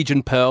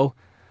Norwegian Pearl.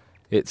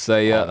 It's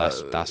a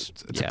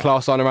it's a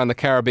class line around the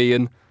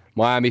Caribbean,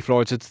 Miami,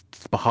 Florida,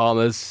 to the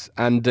Bahamas,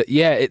 and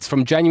it's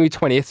from January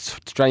 20th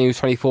to January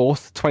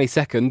 24th,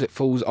 22nd. It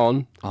falls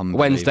on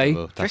Wednesday.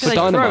 Unbelievable. Do you for reckon they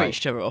throw Dynamite.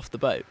 each other off the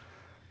boat?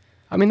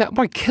 I mean, that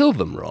might kill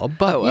them, Rob,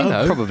 but you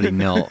know. Probably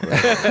not.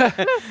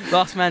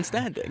 Last man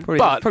standing.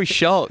 Probably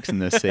sharks in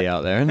the sea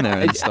out there, isn't there,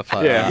 and stuff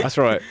like Yeah, that. that's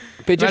right.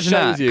 But it just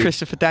Imagine shows that. you.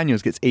 Christopher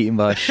Daniels gets eaten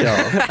by a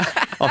shark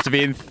after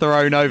being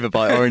thrown over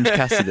by Orange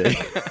Cassidy.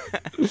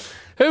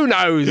 Who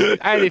knows?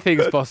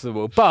 Anything's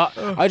possible. But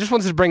I just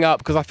wanted to bring up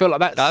because I feel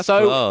like that's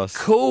so class.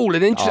 cool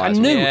and interesting and it's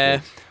new.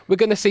 yeah. We're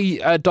going to see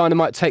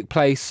Dynamite take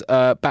place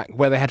back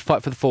where they had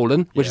Fight for the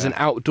Fallen, which is an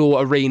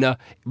outdoor arena.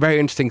 Very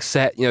interesting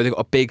set. You know, they've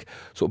got a big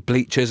sort of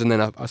bleachers and then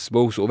a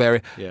small sort of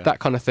area. Yeah. That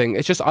kind of thing.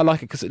 It's just, I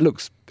like it because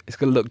it's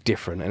going to look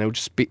different and it'll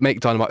just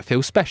make Dynamite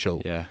feel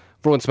special. Yeah.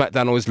 Raw and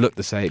SmackDown always look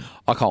the same.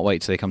 I can't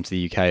wait till they come to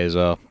the UK as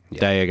well.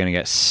 They are going to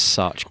get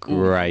such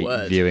great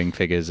word. viewing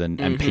figures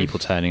and people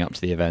turning up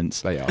to the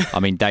events. They are. I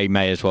mean, they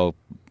may as well,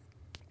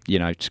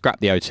 scrap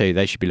the O2.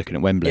 They should be looking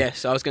at Wembley.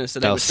 Yes, I was going to say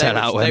They'll sell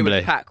out Wembley. They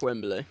would pack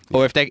Wembley.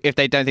 Or if they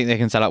don't think they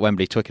can sell out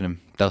Wembley, Twickenham,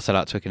 they'll sell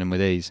out Twickenham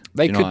with ease.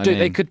 They Do you know could what do. I mean?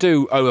 They could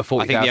do over I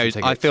 40,000 think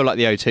tickets. I feel like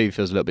the O2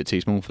 feels a little bit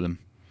too small for them.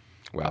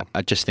 Well,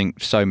 I just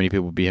think so many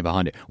people would be here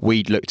behind it.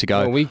 We'd look to go.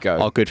 Well, we'd go.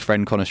 Our good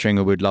friend Connor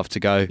Stringer would love to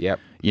go. Yep.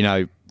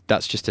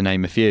 That's just to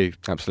name a few.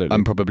 Absolutely.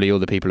 And probably all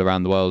the people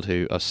around the world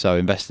who are so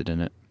invested in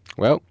it.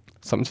 well,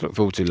 something to look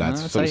forward to,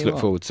 lads. I'll Something tell to you look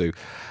what. forward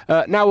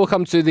to. Now we'll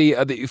come to the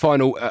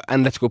final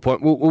analytical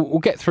point. We'll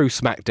get through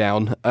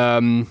SmackDown.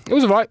 It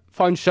was a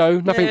fine show.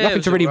 Nothing it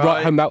was to really write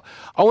alright. home about.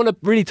 I want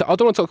to I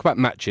don't want to talk about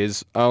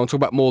matches. I want to talk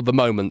about more the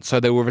moment. So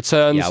there were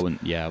returns. I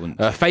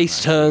wouldn't.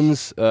 Face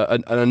turns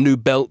and a new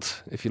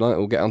belt, if you like.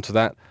 We'll get onto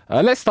that.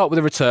 Let's start with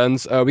the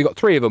returns. We got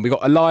 3 of them. We got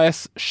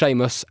Elias,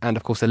 Sheamus, and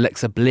of course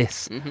Alexa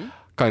Bliss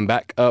coming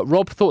back.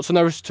 Rob, thoughts on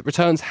those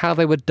returns? How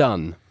they were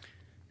done?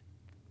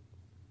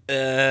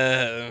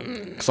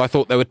 Because I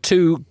thought there were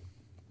 2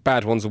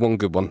 bad ones and 1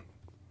 good one.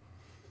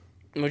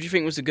 What do you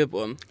think was a good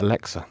one?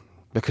 Alexa,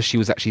 because she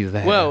was actually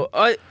there. Well,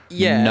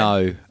 No,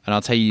 and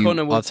I'll tell you.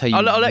 Connor I'll tell you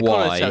I'll let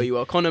why. Connor tell you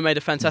what. Connor made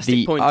a fantastic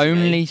The point. to me.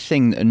 only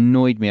thing that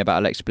annoyed me about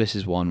Alexa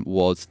Bliss's one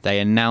was they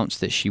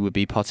announced that she would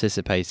be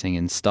participating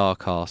in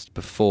StarCast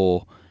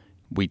before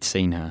we'd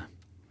seen her.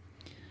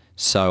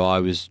 So I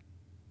was,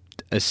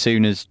 as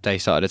soon as they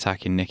started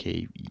attacking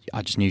Nikki,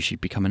 I just knew she'd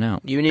be coming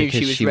out. You knew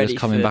because she was ready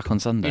coming for- back on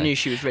Sunday. you knew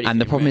she was ready And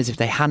for the problem the is, if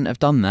they hadn't have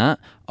done that,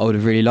 I would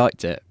have really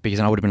liked it because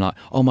then I would have been like,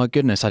 oh my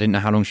goodness, I didn't know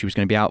how long she was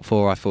going to be out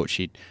for. I thought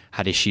she'd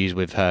had issues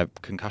with her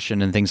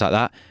concussion and things like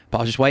that. But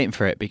I was just waiting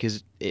for it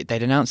because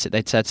they'd announced it.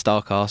 They'd said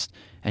StarCast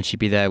and she'd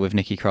be there with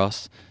Nikki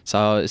Cross.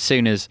 So as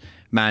soon as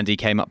Mandy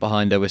came up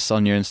behind her with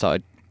Sonya and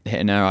started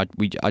hitting her,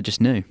 I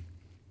just knew.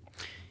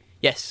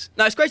 Yes.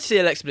 No, it's great to see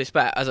Alexa Bliss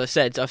back. As I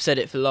said, I've said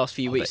it for the last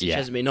few weeks. yeah. She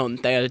hasn't been on.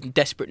 They are in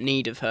desperate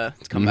need of her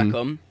to come back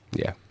on.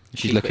 yeah.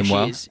 She's looking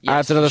well.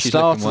 Adds another she's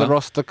star looking to the well.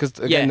 roster because,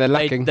 again, they're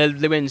lacking. The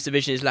women's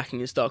division is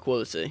lacking in star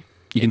quality.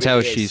 You can It tell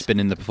really she's is. been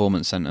in the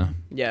performance centre.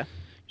 Yeah.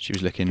 She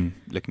was looking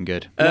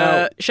good.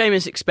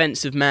 Sheamus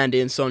expense of Mandy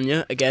and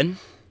Sonya again.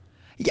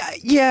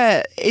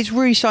 Yeah, it's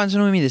really starting to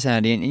annoy me, this,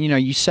 Andy. And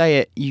you say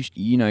it.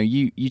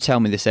 You tell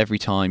me this every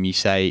time. You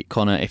say,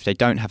 Connor, if they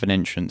don't have an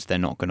entrance, they're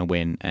not going to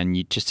win. And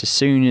you just, as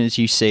soon as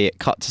you see it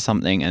cut to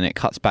something and it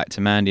cuts back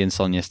to Mandy and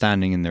Sonya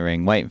standing in the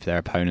ring waiting for their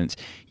opponents,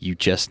 you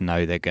just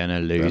know they're going to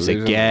lose losing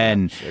the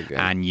again. match again.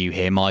 And you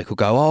hear Michael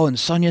go, "Oh, and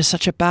Sonya's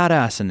such a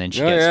badass," and then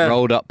she gets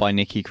rolled up by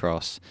Nikki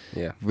Cross.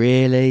 Yeah.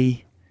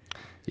 Really?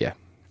 Yeah.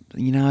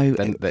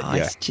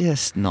 It's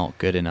just not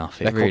good enough.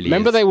 It really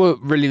Remember is. they were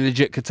really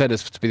legit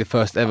contenders to be the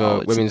first ever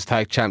women's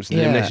tag champs in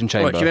the Yeah. Elimination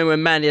Chamber. What, do you remember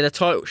when Mandy had a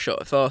title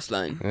shot at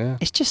Fastlane? Yeah.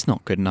 It's just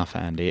not good enough,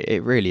 Andy.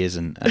 It really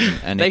isn't.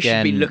 And They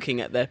again, should be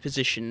looking at their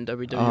position in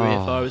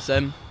WWE if I was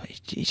them.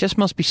 It just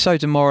must be so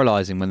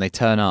demoralising when they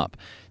turn up.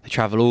 They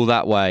travel all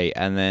that way,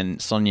 and then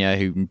Sonya,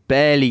 who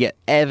barely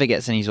ever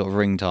gets any sort of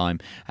ring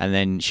time, and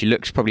then she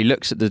probably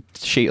looks at the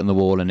sheet on the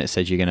wall, and it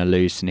says you're going to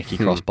lose to Nikki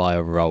Cross by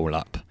a roll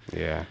up.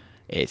 Yeah.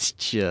 It's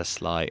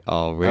just like,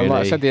 oh really? And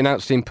like I said, the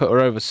announce team put her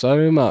over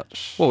so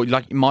much. Well,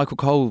 like Michael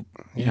Cole,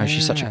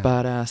 she's such a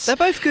badass. They're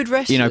both good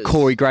wrestlers.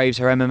 Corey Graves,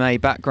 her MMA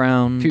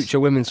background,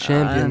 Future women's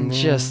champion. and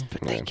just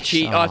but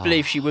they I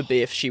believe she would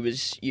be if she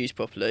was used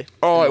properly.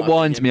 Oh, in it my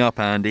winds opinion. me up,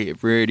 Andy.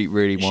 It really,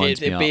 really winds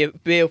me up.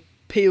 It'd be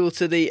appeal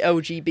to the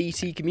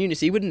LGBT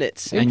community, wouldn't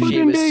it? It If would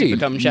she was to indeed.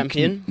 become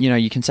champion.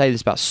 You can say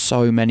this about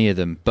so many of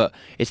them, but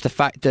it's the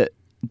fact that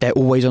they're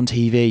always on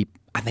TV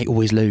and they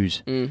always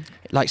lose.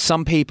 Like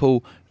some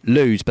people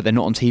lose, but they're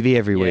not on TV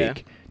every Yeah.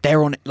 week.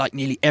 they're on it like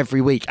nearly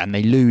every week, and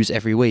they lose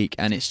every week,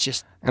 and it's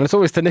just And it's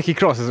always to Nikki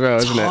Cross as well,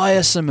 isn't it?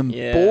 tiresome and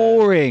Yeah.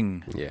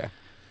 boring. Yeah.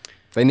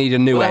 They need a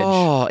new edge.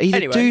 Oh, either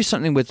Anyway. do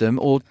something with them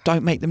or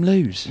don't make them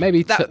lose.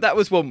 Maybe. That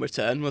was one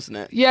return, wasn't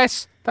it?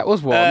 Yes, that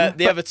was one.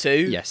 The other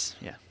two, Yes,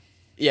 yeah.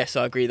 yes,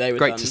 I agree. They were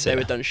Great done. to see They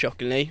were her. done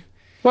shockingly.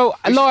 Well,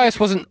 Elias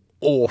wasn't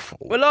awful.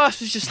 Well,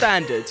 last was just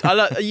standard.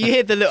 You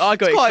hear the look. I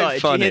got It's quite excited. You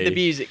funny. hear the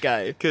music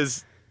go.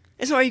 Because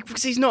It's not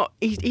because he's not.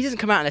 He doesn't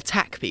come out and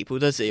attack people,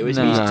 does he? Or his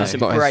No, music it's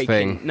doesn't not his break.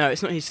 thing. No,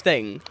 it's not his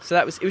thing. So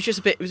it was just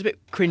a bit. It was a bit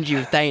cringy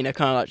with Dana,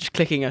 kind of like just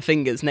clicking her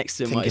fingers next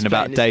to him. while thinking he's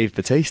about playing Dave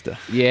Bautista.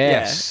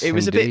 Yes, yeah, it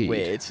was a bit indeed.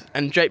 weird.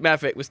 And Drake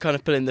Maverick was kind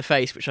of pulling the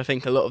face, which I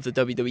think a lot of the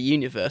WWE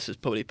universe was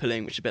probably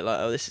pulling, which is a bit like,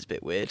 oh, this is a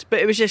bit weird. But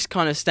it was just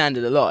kind of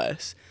standard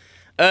Elias.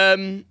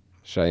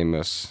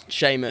 Sheamus.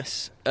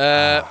 Sheamus.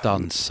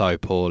 Done so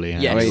poorly,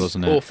 Yes,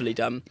 wasn't it? awfully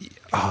done.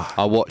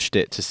 I watched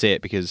it to see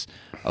it because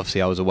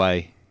obviously I was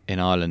away in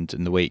Ireland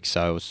in the week,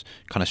 so I was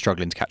kind of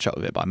struggling to catch up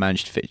with it, but I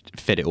managed to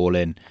fit it all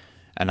in.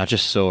 And I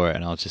just saw it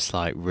and I was just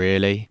like,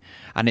 really?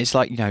 And it's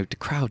like, the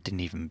crowd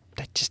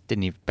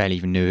barely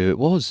even knew who it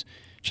was.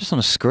 Just on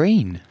a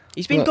screen.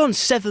 He's been Look. gone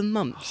 7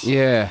 months.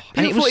 Yeah.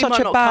 And People it was thought he such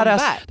might a not come badass.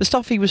 back. The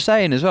stuff he was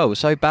saying as well was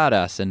so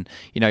badass. And,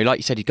 like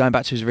you said, he's going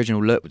back to his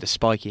original look with the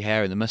spiky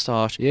hair and the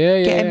moustache.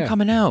 Yeah, Get him yeah.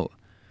 coming out.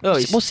 Oh,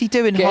 he's- What's he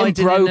doing Get him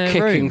hiding bro in the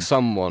kicking room?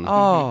 someone.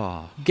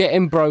 Oh. Get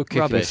him bro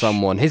kicking Rubbish.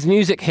 someone. His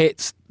music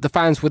hits, the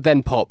fans would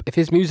then pop. If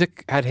his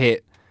music had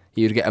hit,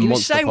 you'd get a He was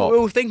monster saying pop. what we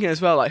were all thinking as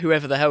well, like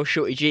whoever the hell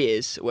Shorty G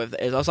is, whoever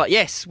that is. I was like,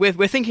 yes, we're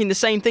thinking the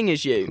same thing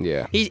as you.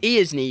 Yeah. He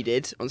is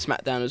needed on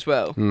SmackDown as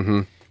well.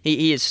 Mm-hmm.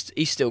 He's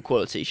still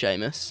quality,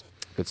 Sheamus.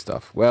 Good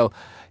stuff. Well,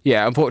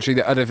 yeah,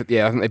 unfortunately, I think they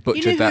You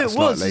butchered knew who that it was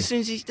slightly. as soon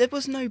as there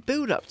was no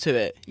build up to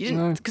it. You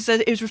No. didn't because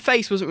his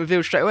face wasn't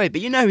revealed straight away.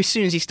 But as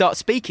soon as he starts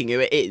speaking, who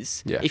it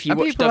is. Yeah. If you And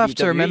watch people WWE, have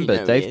to remember, you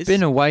know who he they've is.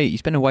 been away.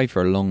 He's been away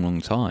for a long, long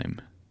time.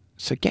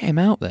 So get him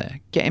out there.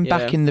 Get him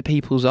back Yeah. in the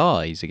people's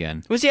eyes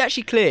again. Was he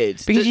actually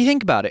cleared? Because you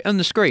think about it, on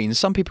the screen,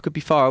 some people could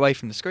be far away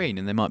from the screen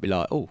and they might be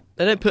like, oh,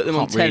 they don't put them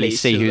on can't telly. really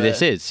see so who that-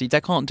 this is. See,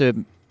 they can't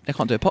do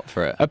a pop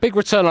for it. A big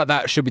return like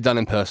that should be done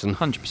in person.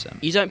 100%.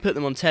 You don't put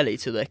them on telly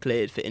till they're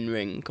cleared for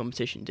in-ring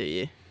competition, do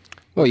you?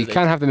 Well, you They-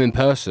 can have them in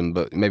person,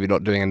 but maybe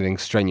not doing anything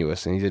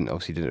strenuous. And he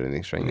obviously didn't do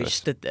anything He strenuous.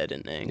 stood there,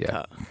 didn't they? And Yeah.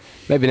 cut.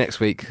 Maybe next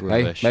week. Hey?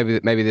 Rubbish.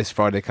 Maybe this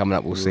Friday coming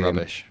up, we'll see him.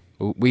 Rubbish.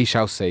 We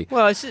shall see.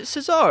 Well, it's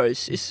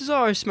Cesaro's. It's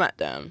Cesaro's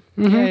SmackDown.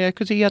 Yeah,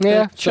 because he had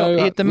Yeah, the shot. so,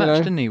 He had the you match, know.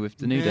 didn't he, with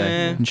the New Day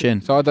Yeah. and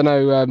Shin? So I don't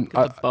know.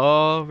 The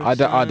bar. I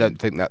don't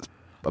think that's.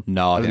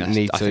 No, I don't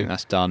need to. think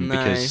that's done No.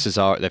 because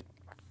Cesaro, they've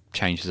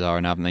changed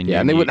Cesaro now, haven't they? Yeah,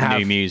 and they wouldn't new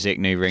have music,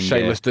 new ring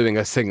Sheamus gear. doing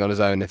a thing on his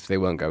own if they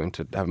weren't going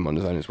to have him on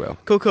his own as well.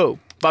 Cool.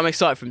 But I'm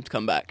excited for him to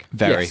come back.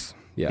 Very. Yes.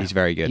 Yeah. He's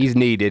very good. He's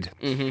needed.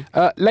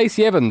 Mm-hmm.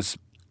 Lacey Evans,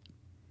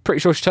 pretty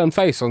sure she turned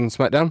face on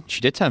SmackDown.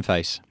 She did turn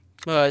face.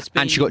 Well, it's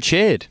been... And she got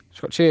cheered.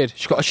 She got cheered.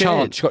 She got a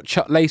chant. She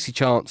got Lacey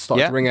chants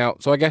started Yeah. to ring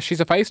out. So I guess she's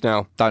a face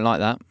now. Don't like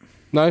that.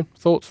 No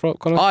thoughts,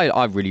 Connor?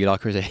 I really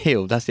like her as a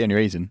heel. That's the only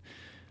reason.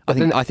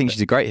 I think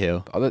she's a great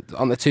heel. Aren't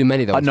there too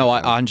many though? No,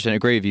 I 100%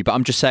 agree with you, but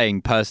I'm just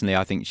saying personally,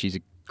 I think she's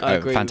I a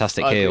agree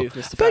fantastic with- I heel. agree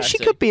with Mr. But she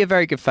Fantasy. could be a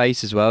very good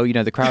face as well.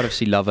 The crowd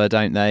obviously love her,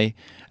 don't they?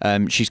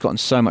 She's gotten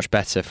so much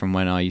better from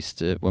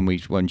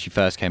when she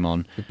first came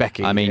on. With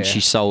Becky, I mean, yeah.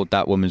 she sold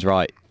that woman's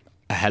right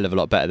a hell of a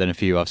lot better than a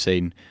few I've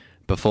seen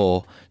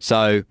before.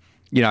 So,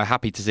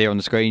 happy to see her on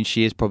the screen.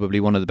 She is probably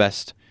one of the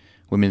best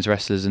women's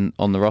wrestlers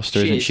on the roster,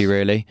 She isn't is. she?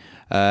 Really?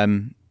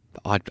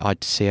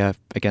 I'd see her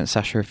against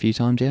Sasha a few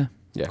times. Yeah.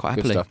 Yeah, quite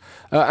good happily. stuff.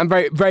 And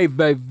very, very,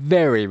 very,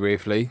 very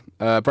briefly,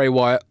 Bray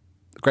Wyatt,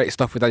 great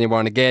stuff with Daniel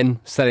Bryan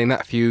again, selling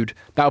that feud.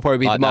 That'll probably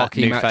be Like the that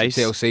marquee new match face.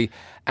 at TLC.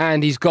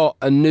 And he's got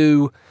a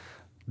new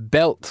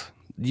belt,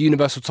 the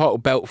Universal title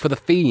belt for The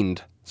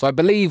Fiend. So I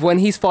believe when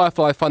he's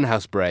Firefly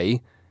Funhouse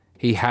Bray,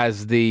 he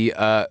has the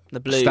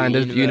blue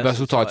standard Universal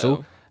Universal title.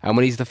 title. And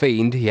when he's The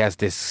Fiend, he has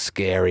this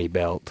scary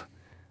belt.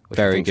 Which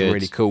I Very think's good.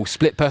 really cool.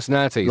 Split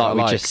personalities. Like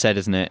I we just said,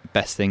 isn't it?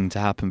 Best thing to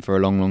happen for a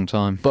long, long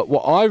time. But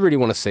what I really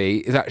want to see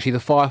is actually the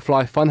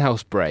Firefly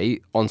Funhouse Bray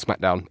on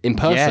SmackDown in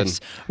person. Yes.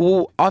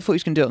 Well, I thought he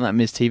was going to do it on that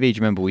Miz TV. Do you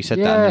remember we said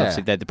that? And Yeah.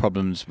 obviously, they had the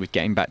problems with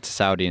getting back to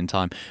Saudi in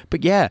time.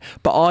 But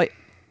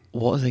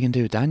what are they going to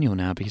do with Daniel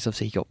now? Because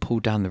obviously he got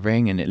pulled down the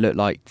ring, and it looked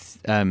like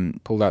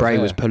Pulled out Bray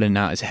his was hair. pulling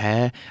out his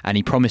hair, and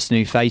he promised a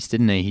new face,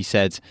 didn't he? He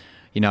said,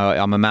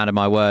 I'm a man of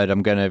my word.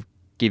 I'm going to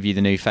give you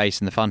the new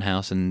face in the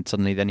Funhouse, and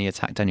suddenly then he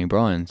attacked Daniel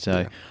Bryan.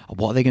 So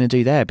what are they going to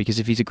do there? Because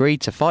if he's agreed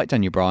to fight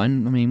Daniel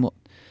Bryan, I mean, what?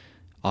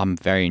 I'm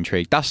very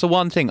intrigued. That's the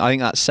one thing I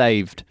think that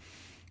saved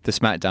the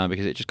SmackDown,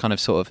 because it just kind of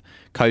sort of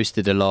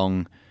coasted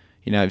along.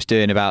 It was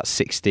doing about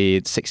 60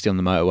 on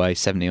the motorway,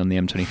 70 on the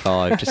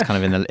M25, just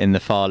kind of in the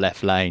far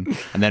left lane,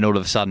 and then all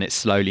of a sudden it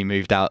slowly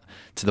moved out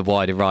to the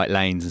wider right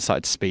lanes and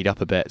started to speed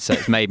up a bit. So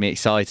it's made me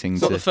exciting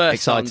It's not the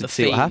first time excited the to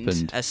see what Fiend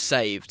happened. has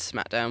saved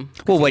SmackDown.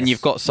 Well, when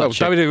you've got Well, such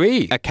WWE. a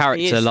He is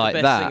character the like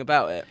best that, thing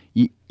about it.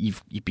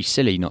 you'd be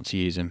silly not to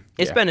use him.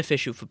 It's Yeah.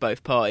 beneficial for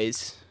both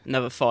parties.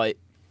 Another fight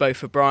both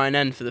for Brian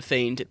and for the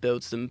Fiend. It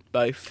builds them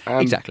both.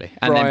 Exactly.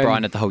 And then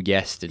Brian had the whole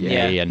yes, didn't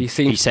Yeah. he? And He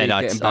seems he to said,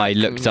 be getting I back.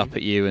 looked up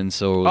at you and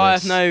saw all I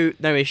this. have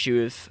no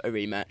issue with a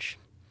rematch.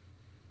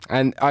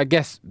 And I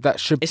guess that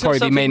should It's not probably be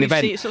something main we've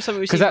event. seen- it's not something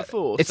we've 'Cause seen that-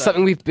 before, It's so-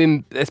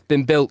 something it's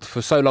been built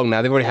for so long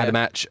now. They've already had Yeah. a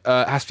match.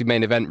 It has to be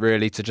main event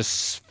really to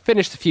just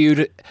finish the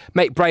feud,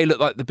 make Bray look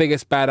like the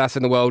biggest badass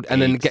in the world,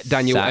 and then get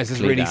Daniel as this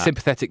Exactly really that.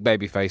 sympathetic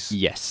babyface.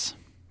 Yes.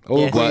 All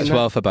Yes. agreeing Works that?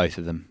 well for both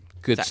of them.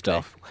 Good Exactly.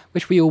 stuff.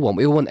 Which we all want.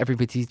 We all want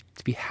everybody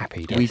to be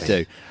happy. Don't We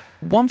do.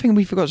 One thing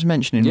we forgot to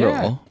mention in Yeah.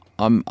 Raw,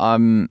 I'm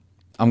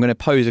going to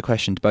pose a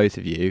question to both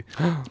of you.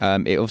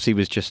 It obviously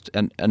was just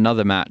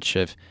another match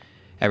of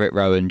Eric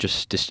Rowan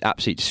just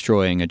absolutely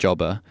destroying a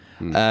jobber.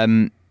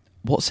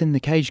 What's in the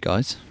cage,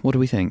 guys? What do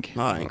we think?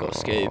 I ain't got a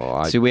scoop.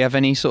 Oh, Do we have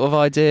any sort of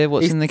idea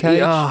what's He's- in the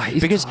cage?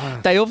 he's Because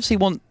tired. they obviously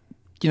want,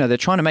 they're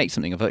trying to make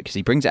something of it because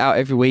he brings it out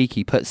every week.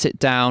 He puts it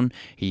down.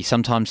 He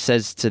sometimes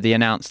says to the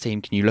announce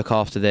team, "Can you look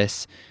after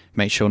this?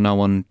 Make sure no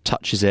one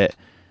touches it."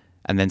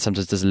 And then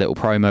sometimes does a little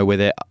promo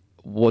with it.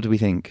 What do we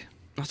think?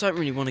 I don't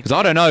really want to. Because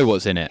I don't know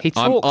what's in it.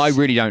 I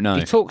really don't know.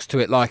 He talks to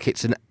it like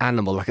it's an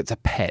animal, like it's a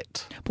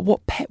pet. But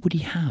what pet would he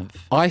have?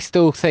 I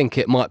still think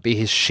it might be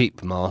his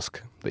sheep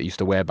mask that he used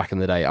to wear back in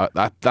the day.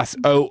 That's That's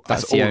all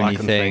the I only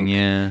can thing, think.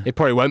 yeah. It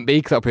probably won't be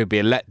because that'll probably be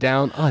a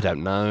letdown. I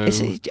don't know.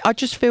 I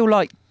just feel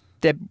like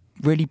they're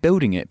really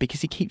building it because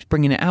he keeps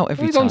bringing it out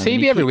every He's time. on TV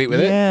and he every week with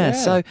it. Yeah, Yeah.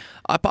 so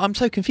but I'm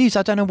so confused.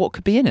 I don't know what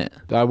could be in it.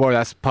 Don't worry,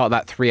 that's part of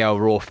that 3-hour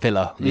Raw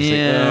filler. You think,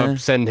 Yeah.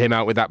 send him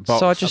out with that box.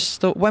 So I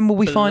just thought, when will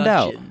we find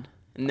out? Bludgeon.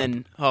 And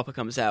then Harper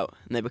comes out,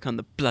 and they become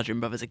the Bludgeon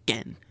Brothers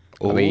again.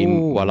 I mean,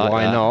 Ooh, I like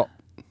why that. not?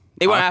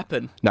 It won't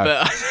happen. no.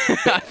 But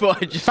I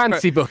thought I'd just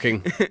Fancy booking.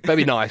 That'd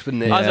be nice,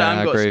 wouldn't it? I Yeah,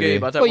 haven't got a agree with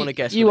scoop. you. I don't Well, want to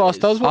guess. you what it asked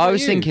is. us. What I about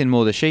was you? thinking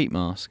more the sheep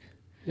mask.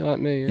 You like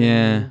me?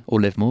 Yeah, or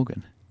Liv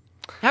Morgan.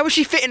 How would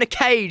she fit in a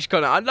cage,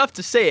 Connor? I'd love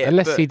to see it.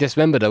 Unless but- he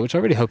dismembered her, which I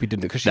really hope he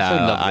didn't, because she's so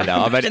No, lovely. I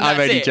know. I'm And that's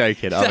only it.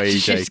 joking. I'm only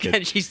She's-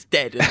 joking. She's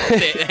dead. And that's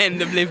it.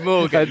 End of Liv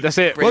Morgan. That's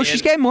it. Well, Brilliant.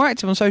 she's getting more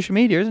active on social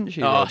media, isn't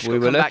she? Oh, Rob? she's We gotta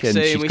were come back looking.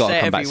 soon. She's We got say to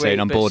it come back every soon. week,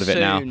 I'm but bored of it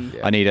now. soon.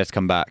 I need her to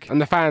come back. And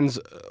the fans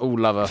all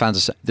love her.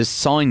 Fans are, there's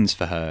signs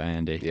for her,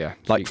 Andy. Yeah,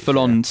 like she-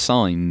 full-on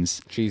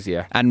signs. She's,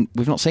 yeah. And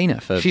we've not seen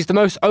her for. She's the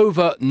most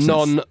over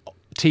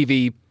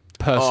non-TV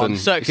Oh, person. I'm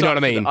so if you know what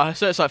I mean? I'm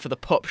so excited for the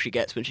pop she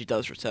gets when she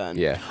does return.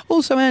 Yeah.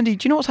 Also, Andy,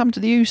 do you know what's happened to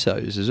the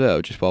Usos as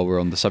well? Just while we're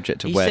on the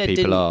subject of You where said,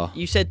 people didn't- are.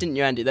 You said, didn't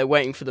you, Andy? They're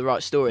waiting for the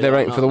right story. They're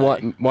waiting for the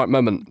aren't white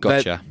moment.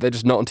 Gotcha. They're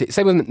just not on TV.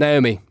 Same with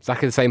Naomi.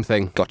 Exactly the same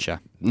thing. Gotcha.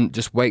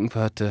 Just waiting for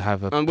her to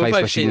have a they? And place we'll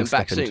where both she see can them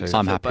back step soon. into. 'cause I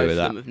I'm feel happy both with of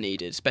that. them have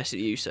needed,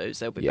 especially the Usos.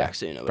 They'll be Yeah, back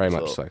soon. I would very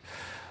have much thought. so.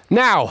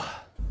 Now,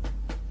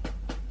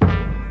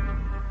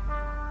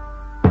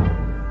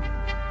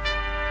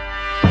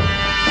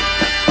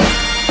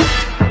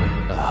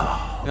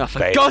 Oh,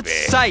 for God's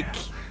sake!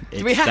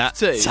 Do we have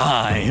to?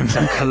 Time.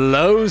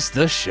 close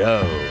the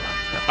show.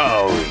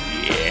 Oh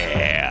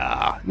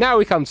yeah! Now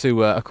we come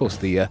to, of course,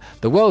 the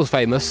world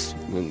famous.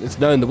 It's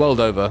known the world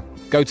over.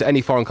 Go to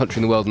any foreign country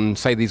in the world and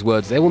say these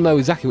words. They will know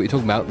exactly what you're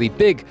talking about. The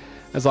big,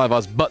 as I've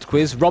asked, butt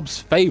quiz. Rob's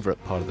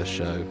favourite part of the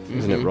show,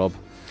 isn't it, Rob?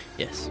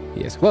 Yes.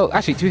 Yes. Well,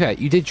 actually, to be fair,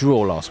 you did draw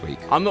last week.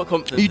 I'm not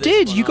confident. You of this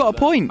did, one you got a either.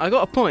 point. I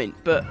got a point,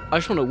 but I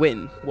just want to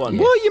win one.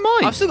 Well, you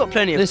might. I've still got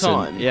plenty of Listen,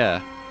 time.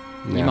 Yeah,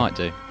 Yeah. you might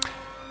do.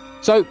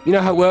 So, you know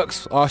how it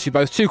works. I'll ask you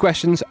both 2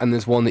 questions, and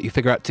there's one that you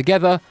figure out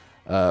together.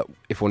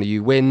 If one of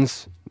you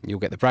wins, you'll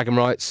get the bragging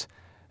rights,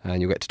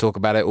 and you'll get to talk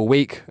about it all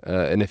week.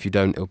 And if you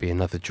don't, it'll be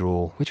another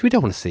draw, which we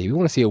don't want to see. We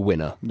want to see a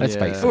winner. Let's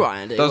face it. All right,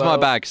 Andy. That was my well,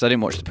 bad because I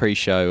didn't watch the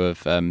pre-show of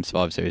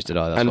Survivor Series, did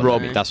I? That's And what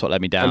Rob- that's what let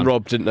me down. And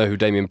Rob didn't know who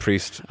Damien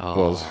Priest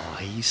was. Oh,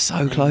 he's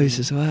so close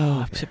as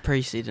well. To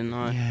Priestley, didn't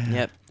I? Yeah.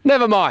 Yep.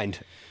 Never mind.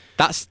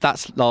 That's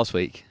last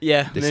week.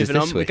 Yeah, This is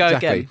moving this on. We week. go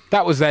Exactly. again.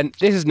 That was then.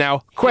 This is now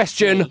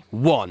question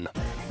 1.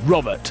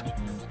 Robert,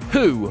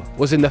 who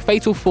was in the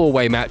Fatal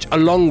 4-Way match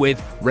along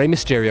with Rey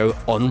Mysterio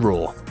on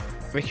Raw?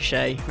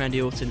 Ricochet,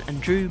 Randy Orton, and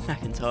Drew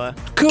McIntyre.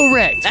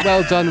 Correct.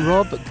 Well done,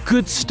 Rob.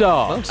 Good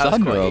start. That was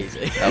Done, quite Rob.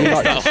 easy.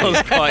 That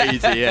was quite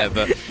easy, yeah,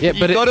 but Yeah,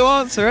 you've got to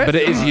answer it. But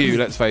it is you,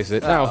 let's face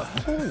it. Now,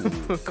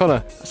 Connor,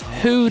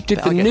 who did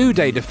the New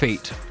Day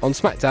defeat on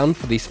SmackDown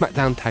for the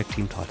SmackDown Tag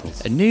Team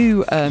titles? A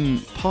new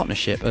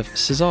partnership of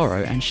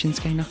Cesaro and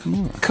Shinsuke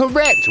Nakamura.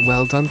 Correct.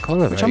 Well done,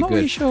 Connor. Which Very I'm not good.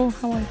 really sure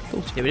how I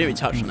thought of. Yeah, we didn't even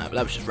touch on that, but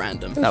that was just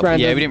random. That's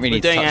random. Yeah, we didn't really We're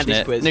need to doing touch on Andy's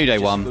it. quiz, New Day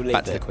just won. we'll leave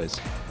Back to the it. quiz.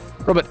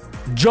 Robert,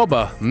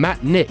 jobber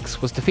Matt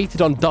Nix was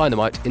defeated on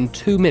Dynamite in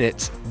 2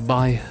 minutes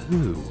by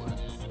who?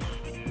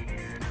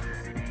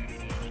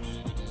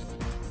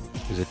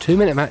 It was a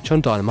 2-minute match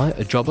on Dynamite.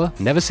 A jobber,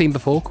 never seen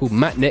before, called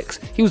Matt Nix.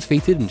 He was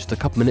defeated in just a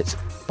couple minutes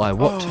by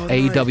what Oh,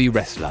 AEW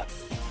wrestler?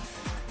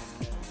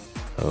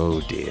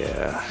 Oh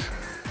dear.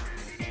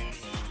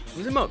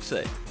 Was it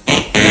Moxley? No,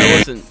 it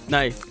wasn't.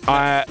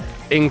 No.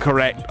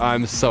 Incorrect.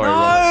 I'm sorry,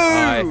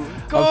 No!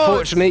 Robert. God!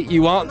 Unfortunately,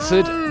 you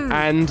answered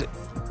and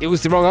it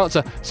was the wrong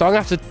answer. So I'm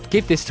going to have to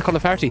give this to Connor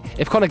Farity.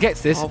 If Connor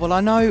gets this, Oh, well, I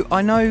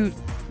know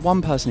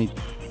one person who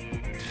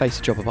faced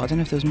a jobber, but I don't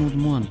know if there was more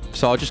than one.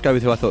 So I'll just go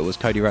with who I thought it was,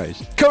 Cody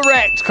Rhodes.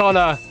 correct,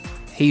 Connor.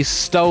 He's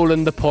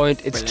stolen the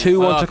point. It's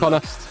 2-1 to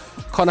Connor.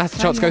 Connor has the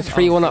chance to go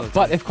 3-1 up,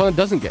 but if Connor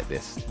doesn't get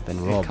this, then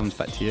Rob... It comes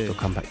back to you. It'll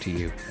come back to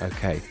you.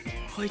 Okay.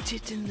 Oh, he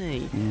did, didn't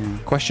he? Yeah.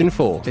 Question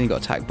 4. Then he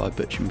got attacked by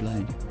Butch and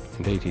Blade.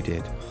 Indeed he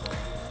did.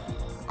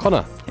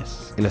 Connor,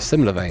 Yes. in a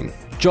similar vein,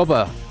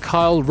 jobber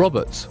Kyle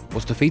Roberts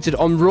was defeated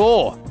on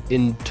Raw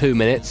in 2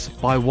 minutes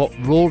by what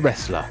Raw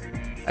wrestler?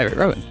 Eric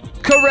Rowan.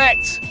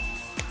 Correct!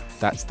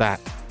 That's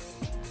that.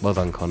 Well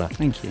done, Connor.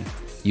 Thank you.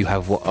 You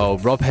have what? Oh,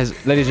 ladies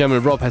and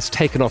gentlemen, Rob has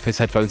taken off his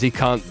headphones. He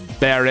can't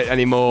bear it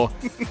anymore.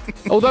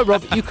 Although,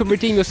 Rob, you can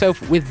redeem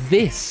yourself with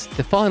this,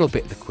 the final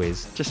bit of the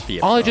quiz. Just for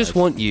your I prize. just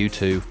want you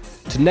to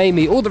name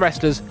me all the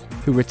wrestlers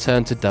who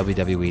returned to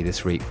WWE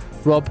this week.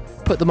 Rob,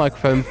 put the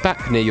microphone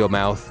back near your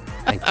mouth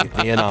and give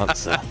me an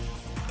answer.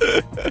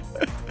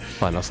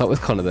 Fine, I'll start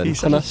with Connor then.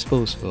 He's Connor, such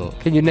a sport.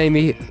 can you name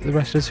me the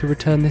wrestlers who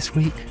returned this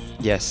week?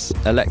 Yes.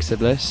 Alexa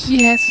Bliss.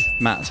 Yes.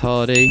 Matt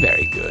Hardy.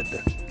 Very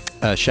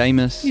good.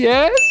 Sheamus.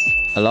 Yes.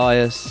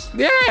 Elias.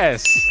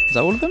 Yes. Is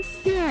that all of them?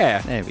 Yeah.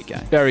 There we go.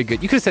 Very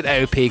good. You could have said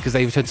AOP because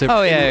they returned to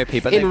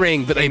OP, but in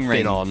ring, but they've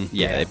been on.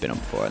 Yeah, they've been on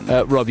before. haven't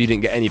they? Rob, you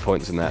didn't get any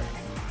points in that.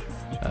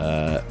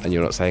 And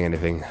you're not saying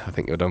anything. I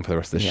think you're done for the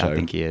rest of the yeah, show. I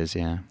think he is.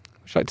 Yeah.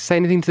 Would you like to say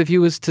anything to the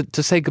viewers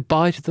to say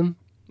goodbye to them?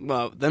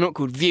 Well, they're not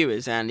called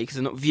viewers, Andy, because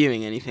they're not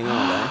viewing anything,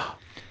 are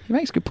He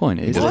makes a good point.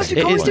 It is, Why they? do Why you do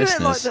you always do it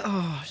like listeners.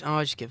 that? Oh,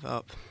 I just give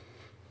up.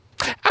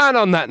 And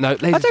on that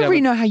note, ladies I and don't really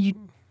gentlemen, know how you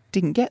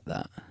didn't get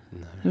that.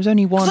 There was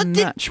only I one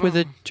did- match with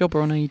a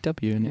jobber on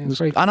AEW, and it was.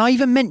 very- And I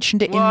even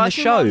mentioned it in I the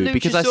think show like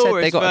because I said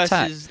they got Luchasaurus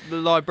attacked. versus the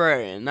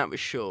Librarian. That was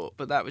short,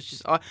 but that was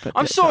just. I'm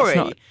that's sorry.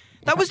 not-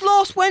 That was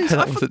last Wednesday.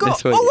 That I wasn't forgot.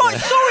 this week, Oh right, yeah.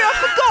 sorry, I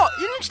forgot.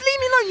 You just leave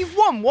me alone. You've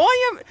won.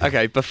 Why am?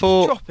 Okay,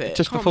 before Drop it.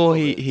 just Can't before bother.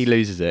 he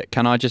loses it,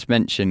 can I just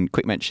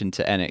quick mention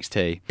to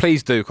NXT?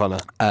 please do, Connor.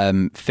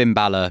 Finn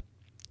Balor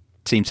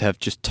seems to have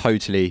just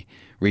totally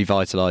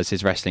revitalised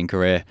his wrestling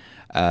career.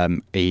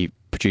 He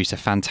produced a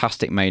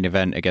fantastic main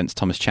event against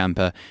Thomas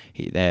Ciampa.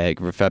 They're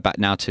referred back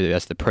now to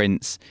as the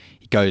Prince.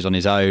 He goes on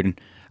his own.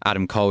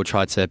 Adam Cole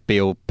tried to be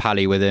all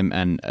pally with him,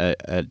 and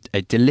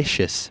a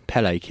delicious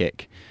Pele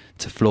kick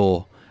to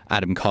floor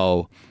Adam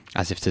Cole,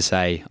 as if to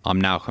say, I'm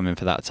now coming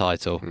for that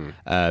title.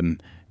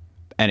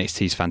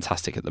 NXT's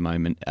fantastic at the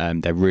moment.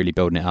 They're really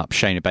building it up.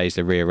 Shayna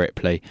Baszler, Rhea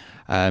Ripley.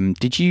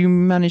 Did you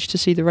manage to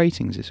see the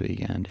ratings this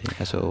week, Andy?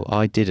 That's all.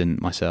 I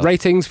didn't myself.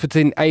 Ratings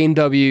between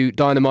AEW,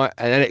 Dynamite,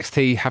 and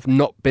NXT have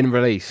not been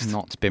released.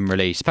 Not been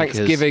released. because-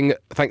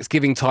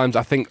 Thanksgiving times.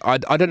 I think I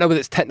don't know whether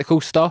it's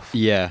technical stuff.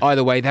 Yeah.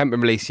 Either way, they haven't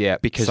been released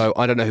yet. Because so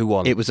I don't know who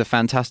won. It was a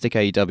fantastic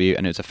AEW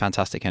and it was a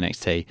fantastic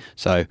NXT.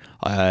 So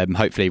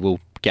hopefully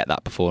we'll get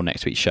that before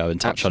next week's show and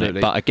touch on Absolutely.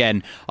 it. But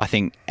again, I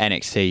think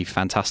NXT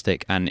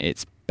fantastic, and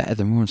it's better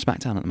than Raw and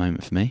SmackDown at the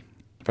moment for me.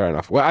 Fair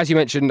enough. Well, as you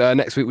mentioned,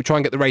 next week we'll try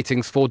and get the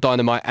ratings for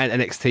Dynamite and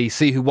NXT,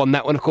 see who won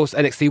that one. Of course,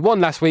 NXT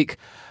won last week,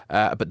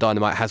 but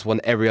Dynamite has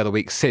won every other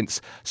week since.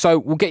 So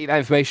we'll get you that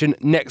information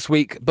next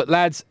week. But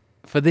lads,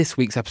 for this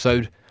week's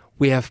episode,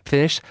 we have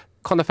finished.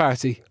 Connor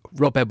Farity,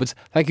 Rob Edwards,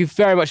 thank you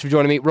very much for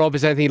joining me. Rob,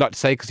 is there anything you'd like to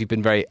say? Because you've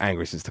been very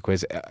angry since the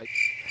quiz.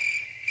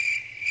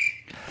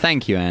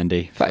 Thank you,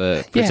 Andy,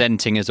 for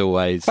presenting as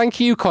always. Thank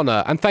you,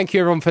 Connor, and thank you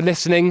everyone for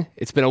listening.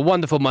 It's been a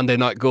wonderful Monday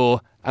Night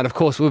Gore, and of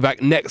course we'll be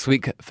back next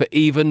week for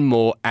even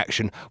more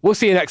action. We'll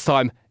see you next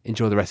time.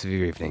 Enjoy the rest of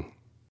your evening.